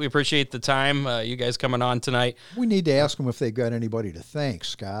we appreciate the time. You guys coming on tonight. We need to ask them if they got anybody to thank,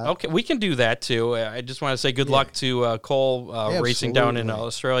 Scott. Okay, we can do that too. I just want to say good luck to Cole racing down in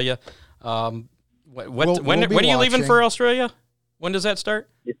Australia. When are you leaving for Australia? When does that start?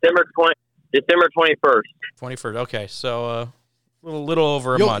 December 21st. 21st. Okay, so a little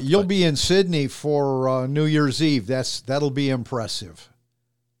over a month. You'll be in Sydney for New Year's Eve. That'll be impressive.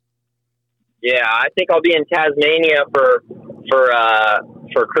 Yeah, I think I'll be in Tasmania for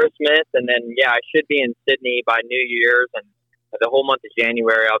Christmas, and then I should be in Sydney by New Year's, and the whole month of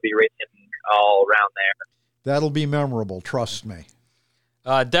January, I'll be racing all around there. That'll be memorable. Trust me.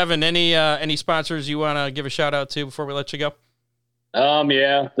 Devin, any sponsors you want to give a shout out to before we let you go?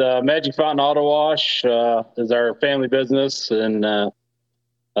 Yeah, the Magic Fountain Auto Wash is our family business, and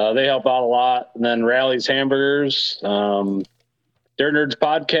they help out a lot. And then Rally's Hamburgers, Dirt Nerds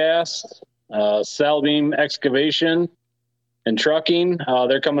Podcast, Salbeam Excavation and Trucking.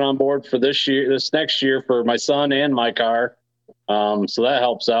 They're coming on board for this next year for my son and my car. So that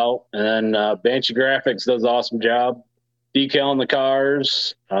helps out. And then Banshee Graphics does an awesome job decaling the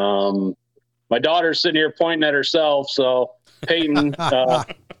cars. My daughter's sitting here pointing at herself, so Peyton,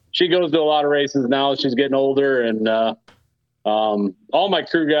 she goes to a lot of races now. She's getting older, and all my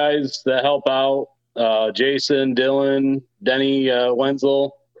crew guys that help out, Jason, Dylan, Denny,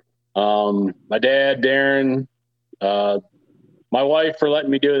 Wenzel, my dad, Darren, my wife for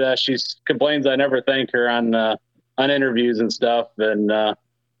letting me do that. She complains I never thank her on interviews and stuff, and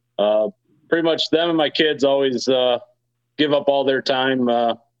pretty much them and my kids always give up all their time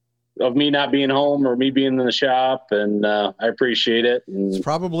of me not being home or me being in the shop, and I appreciate it. And it's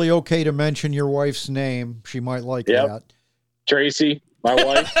probably okay to mention your wife's name. She might like that. Tracy, my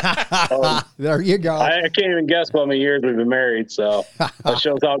wife. There you go. I can't even guess how many years we've been married, so that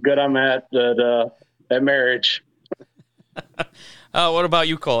shows how good I'm at marriage. What about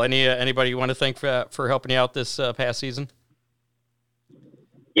you, Cole? Anybody you want to thank for helping you out this past season?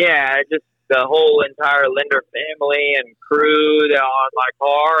 Yeah, just the whole entire Linder family and crew on my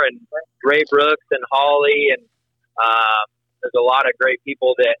car, and Ray Brooks and Holly, and there's a lot of great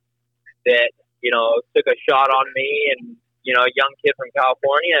people that took a shot on me, and a young kid from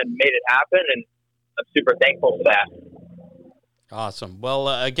California, and made it happen, and I'm super thankful for that. Awesome. Well,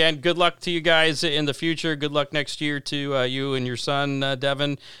 again, good luck to you guys in the future. Good luck next year to you and your son,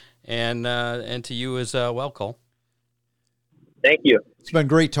 Devin, and to you as well, Cole. Thank you. It's been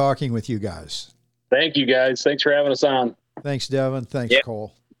great talking with you guys. Thank you, guys. Thanks for having us on. Thanks, Devin. Thanks,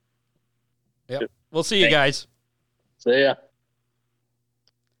 Cole. Yep. We'll see you guys. See ya.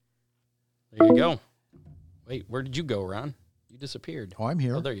 There you go. Wait, where did you go, Ron? You disappeared. Oh, I'm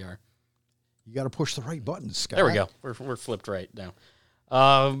here. Oh, there you are. You got to push the right buttons, Scott. There we go. We're flipped right now.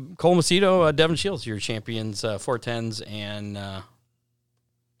 Cole Macedo, Devin Shiels, your champions, 410s and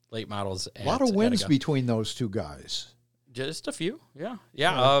late models. A lot of wins Attica. between those two guys. Just a few, yeah.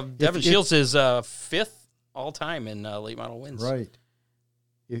 Devin Shiels is fifth all time in late model wins. Right.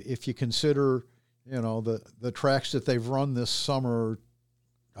 If you consider, the tracks that they've run this summer,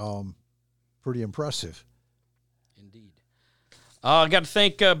 pretty impressive. Indeed. I got to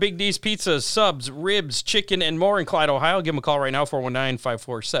thank Big D's Pizza, subs, ribs, chicken, and more in Clyde, Ohio. Give them a call right now,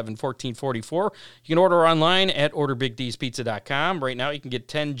 419-547-1444. You can order online at orderbigdspizza.com. Right now, you can get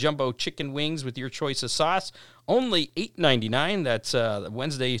 10 jumbo chicken wings with your choice of sauce. Only $8.99. That's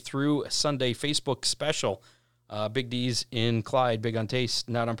Wednesday through Sunday Facebook special. Big D's in Clyde. Big on taste,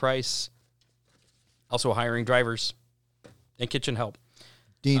 not on price. Also hiring drivers and kitchen help.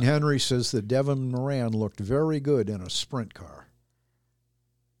 Dean Henry says that Devin Moran looked very good in a sprint car.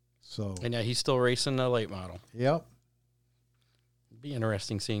 So, and he's still racing a late model. Yep. It'd be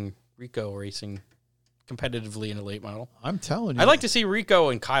interesting seeing Rico racing competitively in a late model. I'm telling you. I'd like to see Rico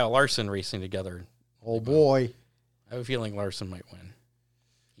and Kyle Larson racing together. Oh, boy. I have a feeling Larson might win.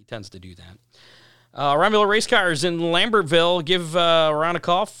 He tends to do that. Ron Miller Race Cars in Lambertville. Give Ron a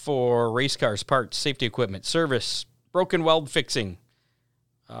call for race cars, parts, safety equipment, service, broken weld fixing,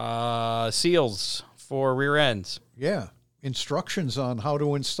 seals for rear ends. Yeah. Instructions on how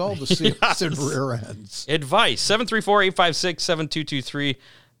to install the seals and rear ends. Advice, 734-856-7223.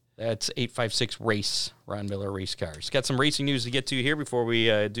 That's 856-RACE, Ron Miller Race Cars. Got some racing news to get to here before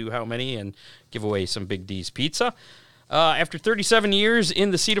we do how many and give away some Big D's Pizza. After 37 years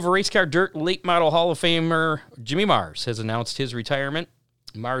in the seat of a race car dirt, late model Hall of Famer Jimmy Mars has announced his retirement.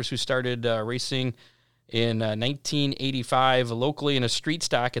 Mars, who started racing in 1985 locally in a street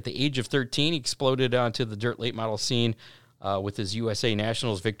stock at the age of 13, he exploded onto the dirt late model scene with his USA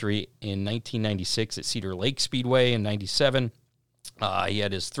Nationals victory in 1996 at Cedar Lake Speedway in 97. He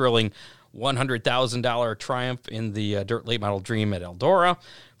had his thrilling $100,000 triumph in the Dirt Late Model Dream at Eldora.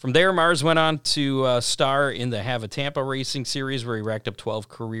 From there, Mars went on to star in the Have a Tampa Racing Series, where he racked up 12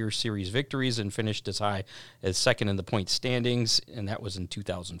 career series victories and finished as high as second in the point standings, and that was in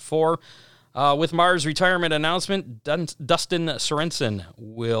 2004. With Mars' retirement announcement, Dustin Sorensen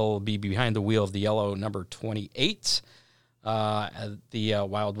will be behind the wheel of the yellow number 28 at the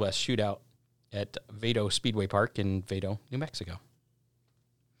Wild West Shootout at Vado Speedway Park in Vado, New Mexico.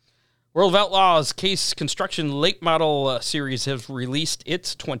 World of Outlaws Case Construction Late Model Series has released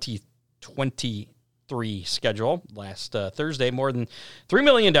its 2023 3 schedule last Thursday. More than $3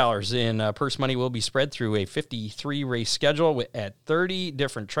 million in purse money will be spread through a 53-race schedule at 30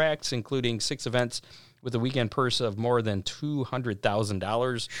 different tracks, including 6 events with a weekend purse of more than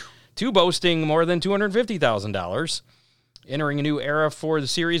 $200,000, 2 boasting more than $250,000. Entering a new era for the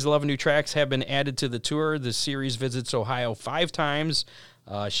series, 11 new tracks have been added to the tour. The series visits Ohio 5 times,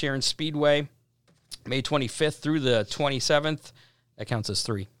 Sharon Speedway, May 25th through the 27th. That counts as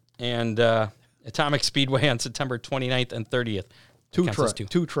 3. And Atomic Speedway on September 29th and 30th.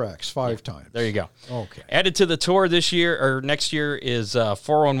 2 tracks, 5 times. There you go. Okay. Added to the tour this year, or next year, is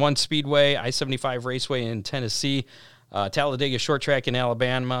 411 Speedway, I-75 Raceway in Tennessee, Talladega Short Track in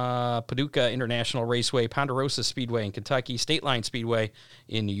Alabama, Paducah International Raceway, Ponderosa Speedway in Kentucky, State Line Speedway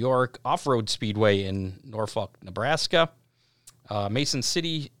in New York, Off-Road Speedway in Norfolk, Nebraska, Mason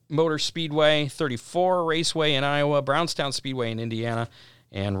City Motor Speedway, 34 Raceway in Iowa, Brownstown Speedway in Indiana,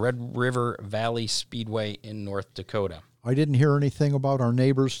 and Red River Valley Speedway in North Dakota. I didn't hear anything about our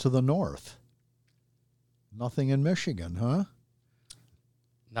neighbors to the north. Nothing in Michigan, huh?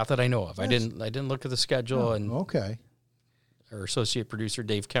 Not that I know of. Yes. I didn't look at the schedule. And okay. Our associate producer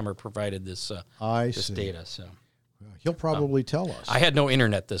Dave Kemmer provided this data. So he'll probably tell us. I had no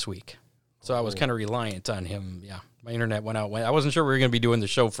internet this week, so I was kind of reliant on him. Yeah, my internet went out. I wasn't sure we were going to be doing the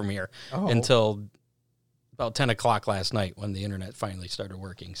show from here until about 10 o'clock last night when the internet finally started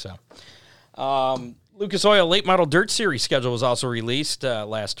working. So, Lucas Oil Late Model Dirt Series schedule was also released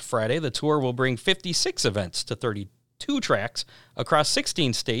last Friday. The tour will bring 56 events to 32 tracks across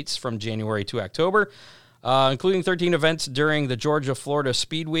 16 states from January to October, including 13 events during the Georgia-Florida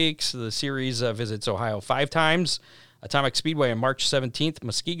Speed Weeks. The series visits Ohio 5 times, Atomic Speedway on March 17th,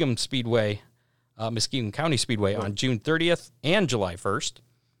 Muskegon County Speedway on June 30th and July 1st.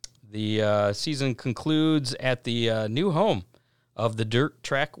 The season concludes at the new home of the Dirt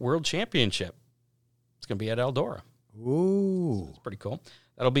Track World Championship. It's going to be at Eldora. Ooh. That's pretty cool.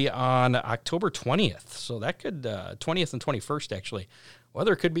 That'll be on October 20th. So that could, 20th and 21st, actually.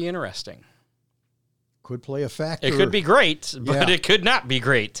 Weather could be interesting. Could play a factor. It could be great, but it could not be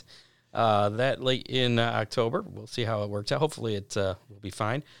great. That late in October. We'll see how it works out. Hopefully it will be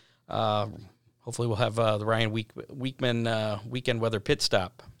fine. Hopefully we'll have the Ryan Weekman weekend weather pit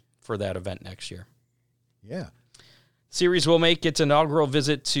stop for that event next year. Yeah. Series will make its inaugural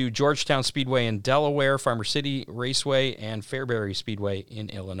visit to Georgetown Speedway in Delaware, Farmer City Raceway, and Fairbury Speedway in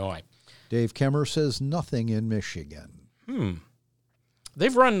Illinois. Dave Kemmer says nothing in Michigan.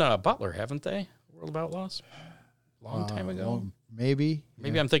 They've run Butler, haven't they? World of Outlaws? Long time ago? Maybe.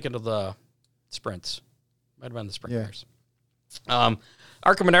 Maybe I'm thinking of the sprints. Might have been the sprint cars.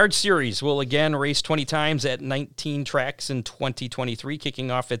 Arca Menard Series will again race 20 times at 19 tracks in 2023, kicking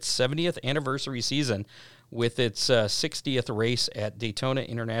off its 70th anniversary season with its 60th race at Daytona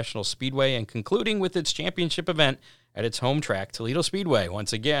International Speedway and concluding with its championship event at its home track, Toledo Speedway.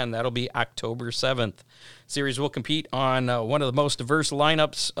 Once again, that'll be October 7th. Series will compete on one of the most diverse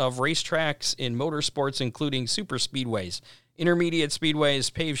lineups of racetracks in motorsports, including super speedways, intermediate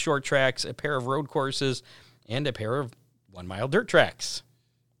speedways, paved short tracks, a pair of road courses, and a pair of 1-mile dirt tracks.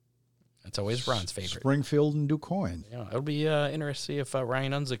 That's always Ron's favorite. Springfield and DuQuoin. Yeah, it'll be interesting if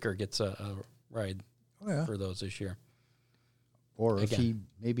Ryan Unzicker gets a ride for those this year. Or if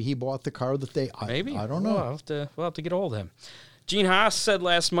he bought the car that maybe. I don't know. We'll have to get a hold of him. Gene Haas said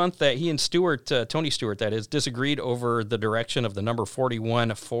last month that he and Tony Stewart, that is, disagreed over the direction of the number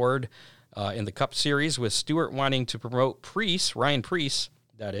 41 Ford in the Cup Series, with Stewart wanting to promote Ryan Preece,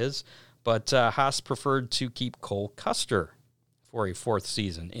 that is, but Haas preferred to keep Cole Custer for a 4th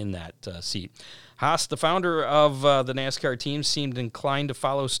season in that seat. Haas, the founder of the NASCAR team, seemed inclined to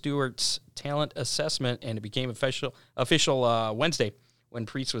follow Stewart's talent assessment, and it became official Wednesday when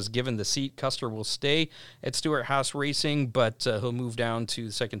Preece was given the seat. Custer will stay at Stewart Haas Racing, but he'll move down to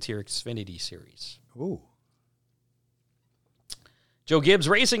the second-tier Xfinity Series. Ooh. Joe Gibbs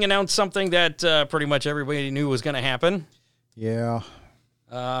Racing announced something that pretty much everybody knew was going to happen. Yeah.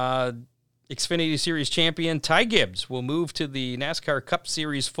 Xfinity Series champion Ty Gibbs will move to the NASCAR Cup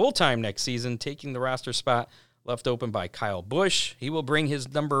Series full-time next season, taking the roster spot left open by Kyle Busch. He will bring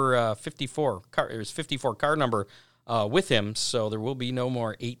his number 54 car number with him, so there will be no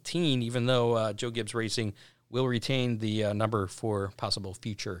more 18, even though Joe Gibbs Racing will retain the number for possible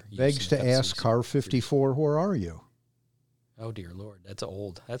future use. Begs to ask, car 54, where are you? Oh, dear Lord. That's an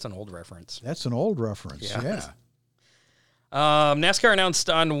old reference. That's an old reference, yeah. NASCAR announced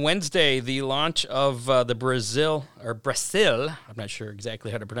on Wednesday the launch of the Brazil, I'm not sure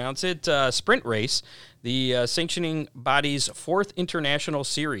exactly how to pronounce it, sprint race, the sanctioning body's 4th international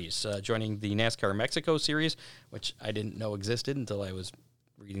series, joining the NASCAR Mexico series, which I didn't know existed until I was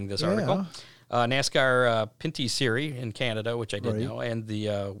reading this article. NASCAR Pinty Series in Canada, which I didn't know, and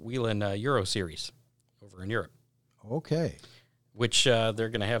the Whelen Euro Series over in Europe. Okay. Which they're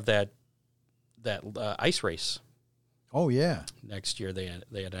going to have that ice race. Oh, yeah. Next year they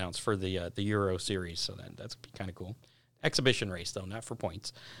announced for the Euro Series, so that's kind of cool. Exhibition race, though, not for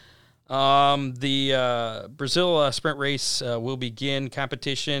points. The Brazil sprint race will begin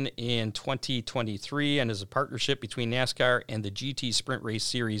competition in 2023 and is a partnership between NASCAR and the GT Sprint Race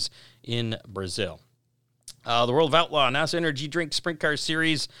Series in Brazil. The World of Outlaw NASA Energy Drink Sprint Car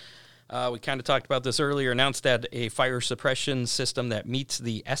Series, we kind of talked about this earlier, announced that a fire suppression system that meets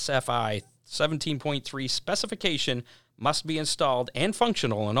the SFI 17.3 specification must be installed and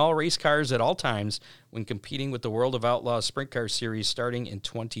functional in all race cars at all times when competing with the World of Outlaws Sprint Car Series starting in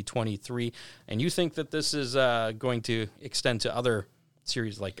 2023. And you think that this is going to extend to other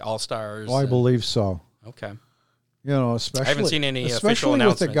series like All-Stars? Oh, I believe so. Okay. You know, especially... I haven't seen any official especially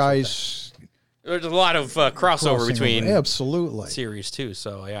with the announcements. guys... There's a lot of crossover between absolutely series, too,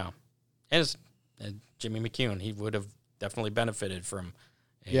 so yeah. And Jimmy McCune, he would have definitely benefited from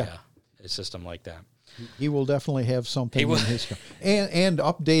a system like that. He will definitely have something in his car. And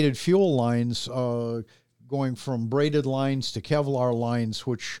updated fuel lines, going from braided lines to Kevlar lines,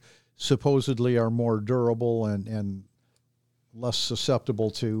 which supposedly are more durable and less susceptible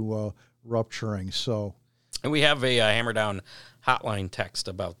to rupturing. So, and we have a Hammer Down hotline text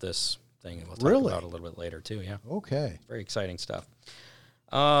about this thing, and we'll talk about it a little bit later too. Yeah. Okay. Very exciting stuff.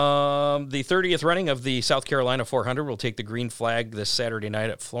 The 30th running of the South Carolina 400 will take the green flag this Saturday night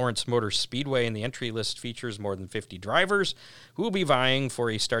at Florence Motor Speedway, and the entry list features more than 50 drivers who will be vying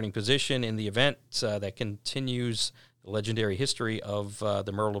for a starting position in the event that continues the legendary history of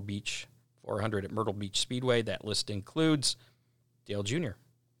the Myrtle Beach 400 at Myrtle Beach Speedway. That list includes Dale Jr.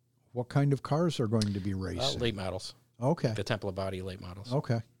 What kind of cars are going to be racing? Late models. Okay. The Temple of Body late models.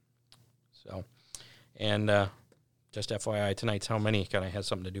 Okay. So, and... just FYI, tonight's How Many kind of has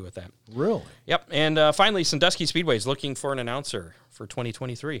something to do with that. Really? Yep. And finally, Sandusky Speedway is looking for an announcer for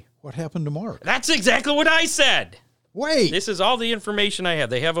 2023. What happened to Mark? That's exactly what I said. Wait. This is all the information I have.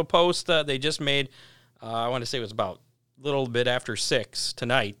 They have a post they just made, I want to say it was about a little bit after 6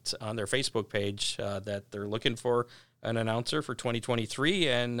 tonight on their Facebook page that they're looking for an announcer for 2023.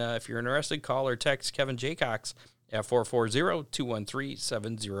 And if you're interested, call or text Kevin Jaycox at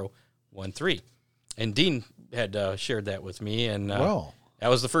 440-213-7013. And Dean had shared that with me, and that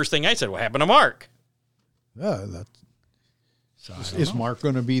was the first thing I said. What happened to Mark? Yeah, is Mark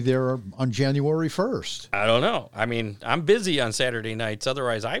going to be there on January 1st? I don't know. I mean, I'm busy on Saturday nights.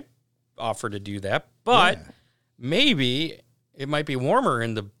 Otherwise, I offer to do that. But maybe it might be warmer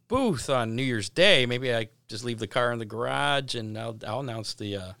in the booth on New Year's Day. Maybe I just leave the car in the garage, and I'll announce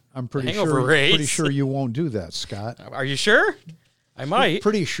the I'm pretty hangover race. Pretty sure you won't do that, Scott. Are you sure? I might.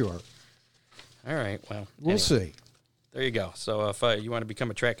 Pretty sure. All right, well. We'll see. There you go. So if you want to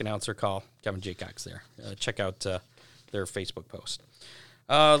become a track announcer, call Kevin Jaycox there. Check out their Facebook post.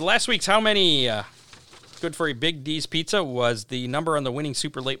 Last week's How Many Good for a Big D's Pizza was the number on the winning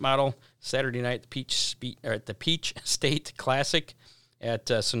super late model Saturday night at the Peach State Classic at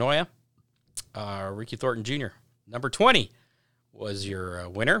Sonoya. Ricky Thornton Jr., number 20, was your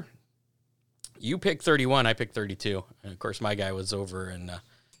winner. You picked 31, I picked 32. And, of course, my guy was over in the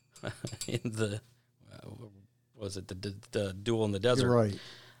was it the duel in the desert? You're right.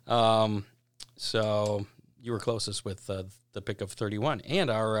 So you were closest with the pick of 31, and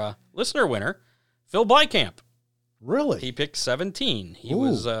our listener winner, Phil Blykamp. Really? He picked 17. He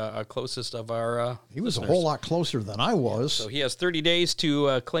was our closest of our. He was listeners. a whole lot closer than I was. So he has 30 days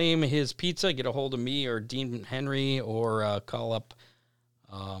to claim his pizza. Get a hold of me or Dean Henry, or call up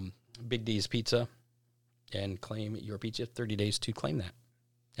Big D's Pizza and claim your pizza. 30 days to claim that.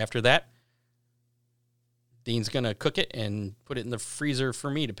 After that, Dean's going to cook it and put it in the freezer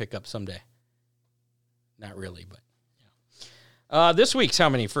for me to pick up someday. Not really, but yeah. This week's How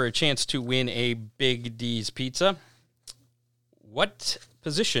Many for a chance to win a Big D's Pizza. What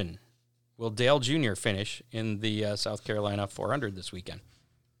position will Dale Jr. finish in the South Carolina 400 this weekend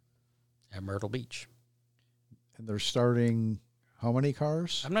at Myrtle Beach? And they're starting how many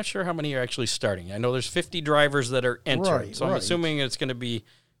cars? I'm not sure how many are actually starting. I know there's 50 drivers that are entered, so I'm assuming it's going to be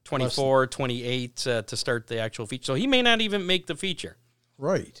 24, 28 to start the actual feature. So he may not even make the feature.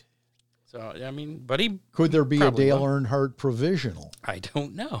 Right. So, I mean, but he could there be a Dale Earnhardt provisional? I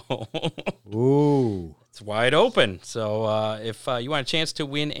don't know. Ooh. It's wide open. So if you want a chance to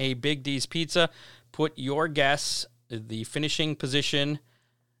win a Big D's Pizza, put your guess, the finishing position,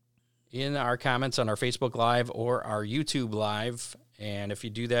 in our comments on our Facebook Live or our YouTube Live. And if you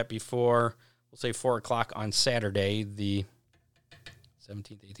do that before, we'll say 4 o'clock on Saturday, the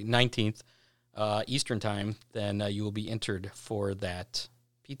 17th, 18th, 19th, Eastern time, then you will be entered for that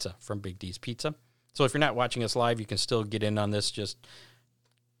pizza from Big D's Pizza. So if you're not watching us live, you can still get in on this. Just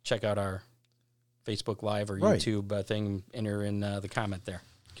check out our Facebook Live or YouTube thing, enter in the comment there.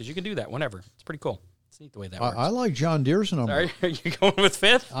 Because you can do that whenever. It's pretty cool. It's neat the way that works. I like John Deere's number. Are you going with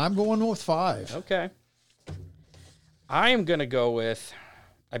 5th? I'm going with 5. Okay. I am going to go with,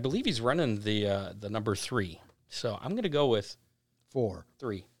 I believe he's running the number 3. So I'm going to go with 4.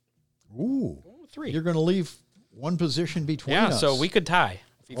 3. Ooh. 3. You're going to leave one position between us. Yeah, so we could tie.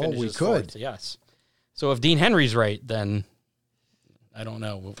 If he finishes we could. 4th, yes. So if Dean Henry's right, then I don't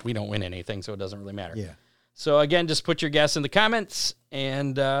know. We don't win anything, so it doesn't really matter. Yeah. So, again, just put your guess in the comments,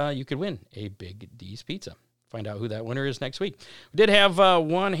 and you could win a Big D's Pizza. Find out who that winner is next week. We did have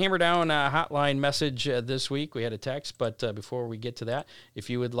one Hammer Down hotline message this week. We had a text, but before we get to that, if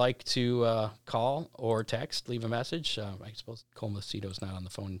you would like to call or text, leave a message. I suppose Cole Macedo's not on the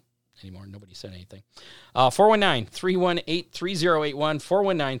phone anymore. Nobody said anything.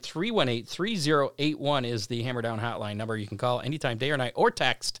 419-318-3081. 419-318-3081 is the Hammer Down hotline number. You can call anytime, day or night, or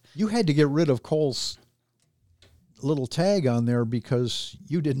text. You had to get rid of Cole's little tag on there because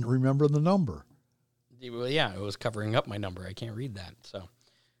you didn't remember the number. Well, yeah, it was covering up my number. I can't read that, so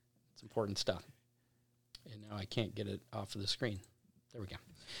it's important stuff. And now I can't get it off of the screen. There we go.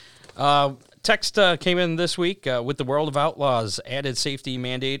 Text came in this week with the World of Outlaws added safety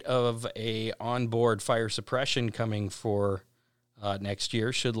mandate of a onboard fire suppression coming for next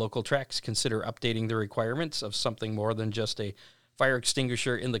year. Should local tracks consider updating the requirements of something more than just a fire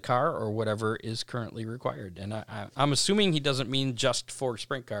extinguisher in the car or whatever is currently required? And I'm assuming he doesn't mean just for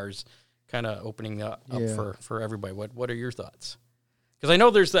sprint cars, kind of opening up for everybody. What are your thoughts? Because I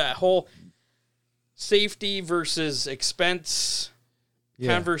know there's that whole safety versus expense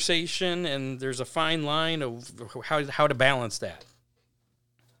conversation, and there's a fine line of how to balance that.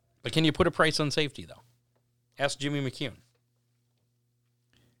 But can you put a price on safety, though? Ask Jimmy McCune.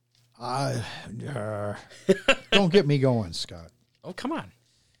 Don't get me going, Scott. Oh, come on.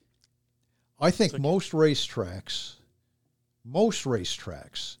 I think most racetracks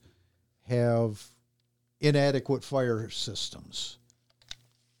have inadequate fire systems.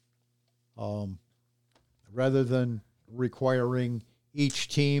 Rather than requiring each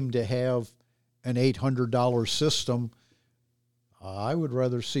team to have an $800 system, I would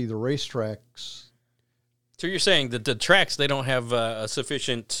rather see the racetracks. So you're saying that the tracks, they don't have a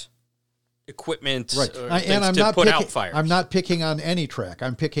sufficient equipment right. to put out fires. I'm not picking on any track.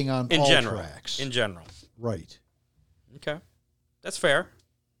 I'm picking on all tracks. In general. Right. Okay. That's fair.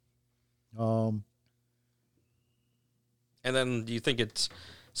 And then do you think it's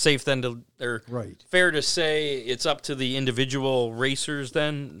safe then to, or right. fair to say it's up to the individual racers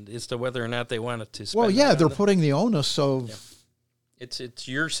then as to whether or not they want it to spend? Well, yeah, they're putting the onus of... Yeah. It's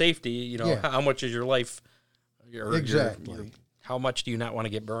your safety, how much is your life? Exactly. How much do you not want to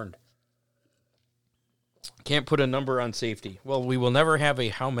get burned? Can't put a number on safety. Well, we will never have a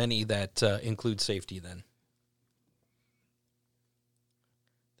how many that includes safety then.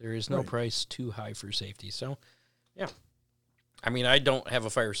 There is no price too high for safety. So, yeah. I mean, I don't have a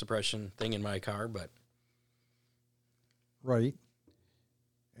fire suppression thing in my car, but... Right.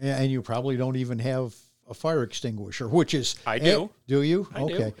 And you probably don't even have a fire extinguisher, which is... I do. Do you? I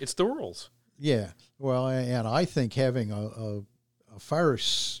do. It's the rules. Yeah. Well, and I think having a fire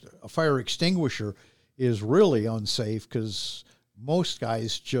extinguisher is really unsafe because most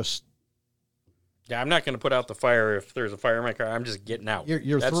guys just... Yeah, I'm not going to put out the fire if there's a fire in my car. I'm just getting out.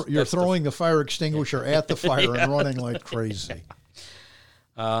 You're throwing the fire extinguisher at the fire and running like crazy.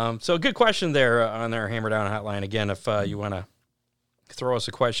 So good question there on our Hammer Down hotline. Again, if you want to throw us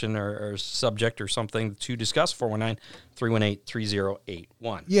a question or subject or something to discuss,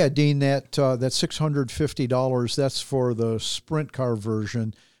 419-318-3081. Yeah, Dean, that $650, that's for the sprint car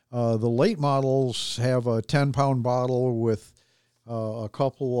version. The late models have a 10-pound bottle with a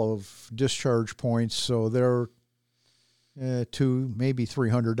couple of discharge points, so they're $200, maybe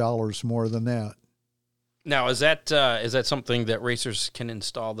 $300 more than that. Now, is that something that racers can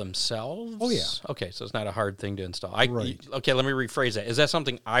install themselves? Oh, yeah. Okay, so it's not a hard thing to install. Right. Okay, let me rephrase that. Is that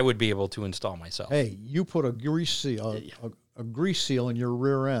something I would be able to install myself? Hey, you put a grease seal in your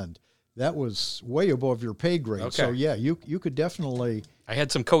rear end. That was way above your pay grade. Okay. So, yeah, you could definitely... I had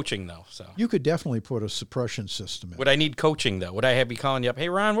some coaching, though. So you could definitely put a suppression system in. Would I need coaching, though? Would I be calling you up, hey,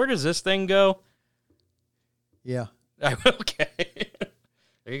 Ron, where does this thing go? Yeah. Okay.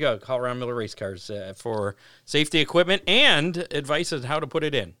 There you go. Call Ron Miller Race Cars for safety equipment and advice on how to put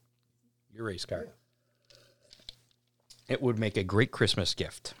it in your race car. It would make a great Christmas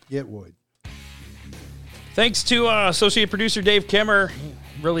gift. It would. Thanks to associate producer Dave Kimmer. He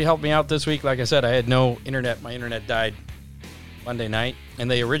really helped me out this week. Like I said, I had no internet. My internet died Monday night,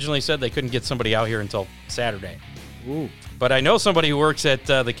 and they originally said they couldn't get somebody out here until Saturday. Ooh. But I know somebody who works at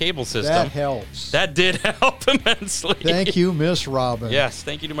the cable system. That helps. That did help immensely. Thank you, Miss Robin. Yes,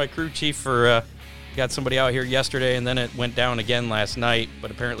 thank you to my crew chief for got somebody out here yesterday, and then it went down again last night.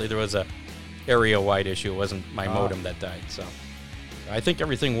 But apparently there was a area-wide issue. It wasn't my modem that died. So I think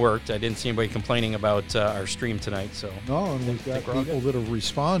everything worked. I didn't see anybody complaining about our stream tonight. So no, and we've got people that have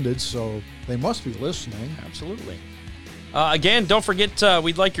responded, so they must be listening. Absolutely. Again, don't forget,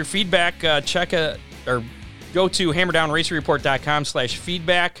 we'd like your feedback. Go to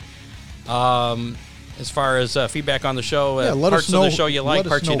hammerdownracingreport.com/feedback. As far as feedback on the show, let parts us know, of the show you like,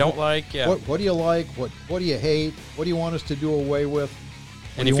 parts you don't like. Yeah. What do you like? What do you hate? What do you want us to do away with?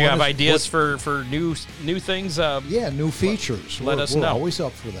 And if you have ideas for new things, new features, let us know. We're always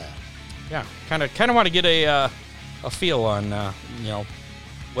up for that. Yeah, kind of want to get a feel on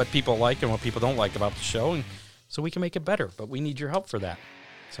what people like and what people don't like about the show, and so we can make it better. But we need your help for that.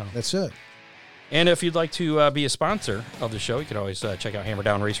 So that's it. And if you'd like to be a sponsor of the show, you can always check out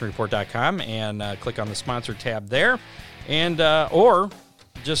hammerdownracingreport.com and click on the sponsor tab there. And or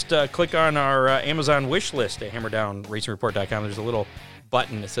just click on our Amazon wish list at hammerdownracingreport.com. There's a little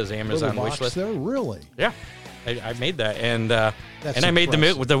button that says Amazon wish list. There, really? Yeah, I made that. And I made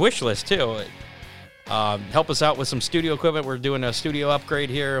the wish list, too. Help us out with some studio equipment. We're doing a studio upgrade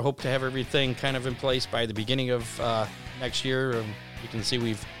here. Hope to have everything kind of in place by the beginning of next year. You can see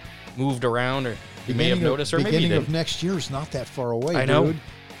we've moved around, or you may have noticed, or maybe you didn't. Beginning of next year is not that far away, I know.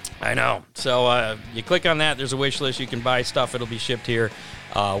 So you click on that. There's a wish list. You can buy stuff. It'll be shipped here.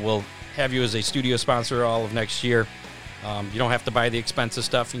 We'll have you as a studio sponsor all of next year. You don't have to buy the expensive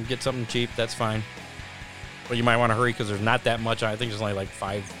stuff. You can get something cheap. That's fine. But you might want to hurry because there's not that much. I think there's only like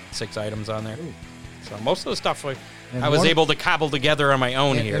 5-6 items on there. Ooh. So most of the stuff I was able to cobble together on my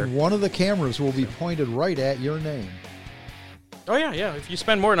own here. And one of the cameras will be pointed right at your name. Oh, yeah. If you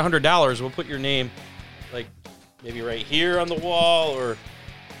spend more than $100, we'll put your name, like, maybe right here on the wall, or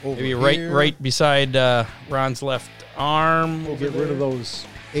over maybe here. right beside Ron's left arm. We'll get rid of those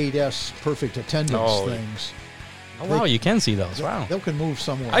 8S perfect attendance things. Oh, wow, you can see those. Wow. They can move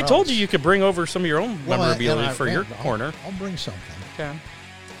somewhere I told you could bring over some of your own memorabilia for your corner. I'll bring something. Okay.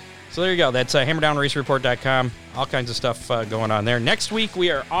 So there you go. That's hammerdownracerreport.com. All kinds of stuff going on there. Next week,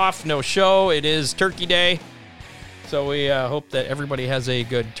 we are off. No show. It is Turkey Day. So we hope that everybody has a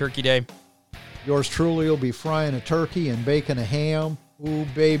good Turkey Day. Yours truly will be frying a turkey and baking a ham. Ooh,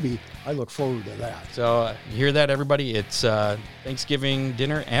 baby. I look forward to that. So you hear that, everybody? It's Thanksgiving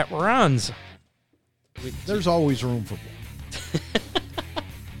dinner at Ron's. There's always room for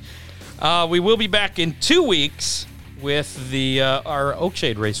one. We will be back in 2 weeks with our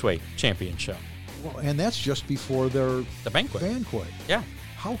Oakshade Raceway Champion Show. Well, and that's just before the banquet. Yeah.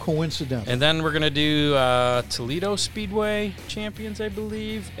 How coincidental. And then we're going to do Toledo Speedway Champions, I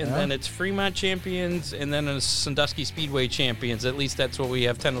believe. And then it's Fremont Champions, and then a Sandusky Speedway Champions. At least that's what we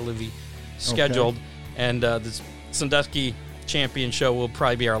have tentatively scheduled. Okay. And this Sandusky Champion show will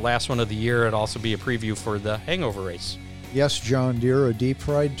probably be our last one of the year. It'll also be a preview for the Hangover race. Yes, John Deere, a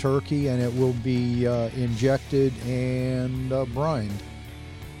deep-fried turkey, and it will be injected and brined.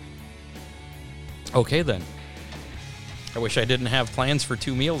 Okay, then. I wish I didn't have plans for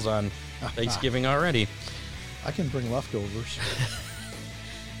 2 meals on Thanksgiving already. I can bring leftovers.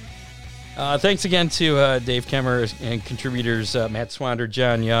 Thanks again to Dave Kemmer and contributors Matt Swander,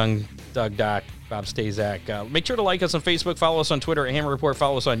 John Young, Doug Dock, Bob Stazak. Make sure to like us on Facebook, follow us on Twitter at Hammer Report,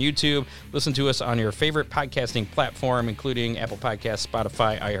 follow us on YouTube, listen to us on your favorite podcasting platform, including Apple Podcasts,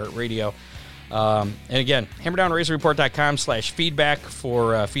 Spotify, iHeartRadio. And again, hammerdownracingreport.com/feedback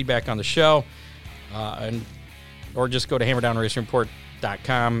for feedback on the show. Or just go to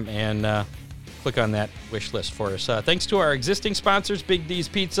hammerdownracingreport.com and click on that wish list for us. Thanks to our existing sponsors, Big D's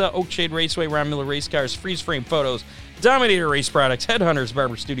Pizza, Oakshade Raceway, Ron Miller Race Cars, Freeze Frame Photos, Dominator Race Products, Headhunters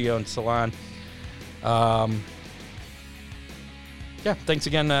Barber Studio and Salon. Thanks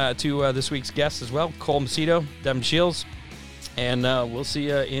again to this week's guests as well, Cole Macedo, Devin Shiels, and we'll see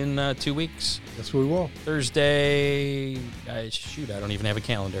you in 2 weeks. Yes, we will. Thursday, I don't even have a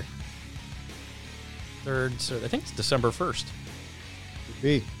calendar. I think it's December 1st. Could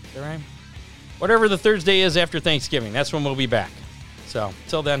be. Is that right? Whatever the Thursday is after Thanksgiving, that's when we'll be back. So,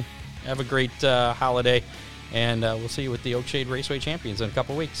 till then, have a great holiday, and we'll see you with the Oakshade Raceway Champions in a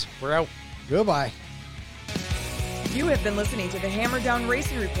couple weeks. We're out. Goodbye. You have been listening to the Hammer Down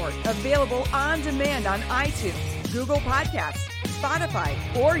Racing Report, available on demand on iTunes, Google Podcasts, Spotify,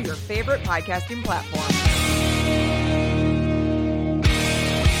 or your favorite podcasting platform.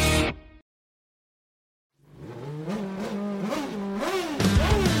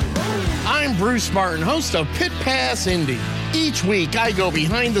 Bruce Martin, host of Pit Pass Indy. Each week, I go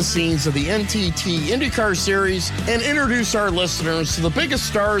behind the scenes of the NTT IndyCar Series and introduce our listeners to the biggest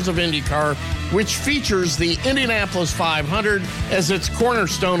stars of IndyCar, which features the Indianapolis 500 as its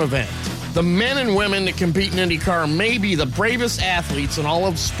cornerstone event. The men and women that compete in IndyCar may be the bravest athletes in all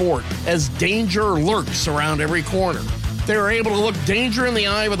of sport, as danger lurks around every corner. They are able to look danger in the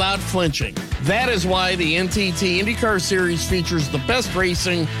eye without flinching. That is why the NTT IndyCar Series features the best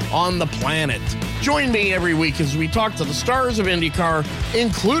racing on the planet. Join me every week as we talk to the stars of IndyCar,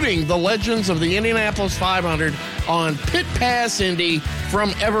 including the legends of the Indianapolis 500 on Pit Pass Indy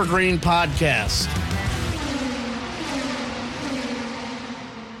from Evergreen Podcast.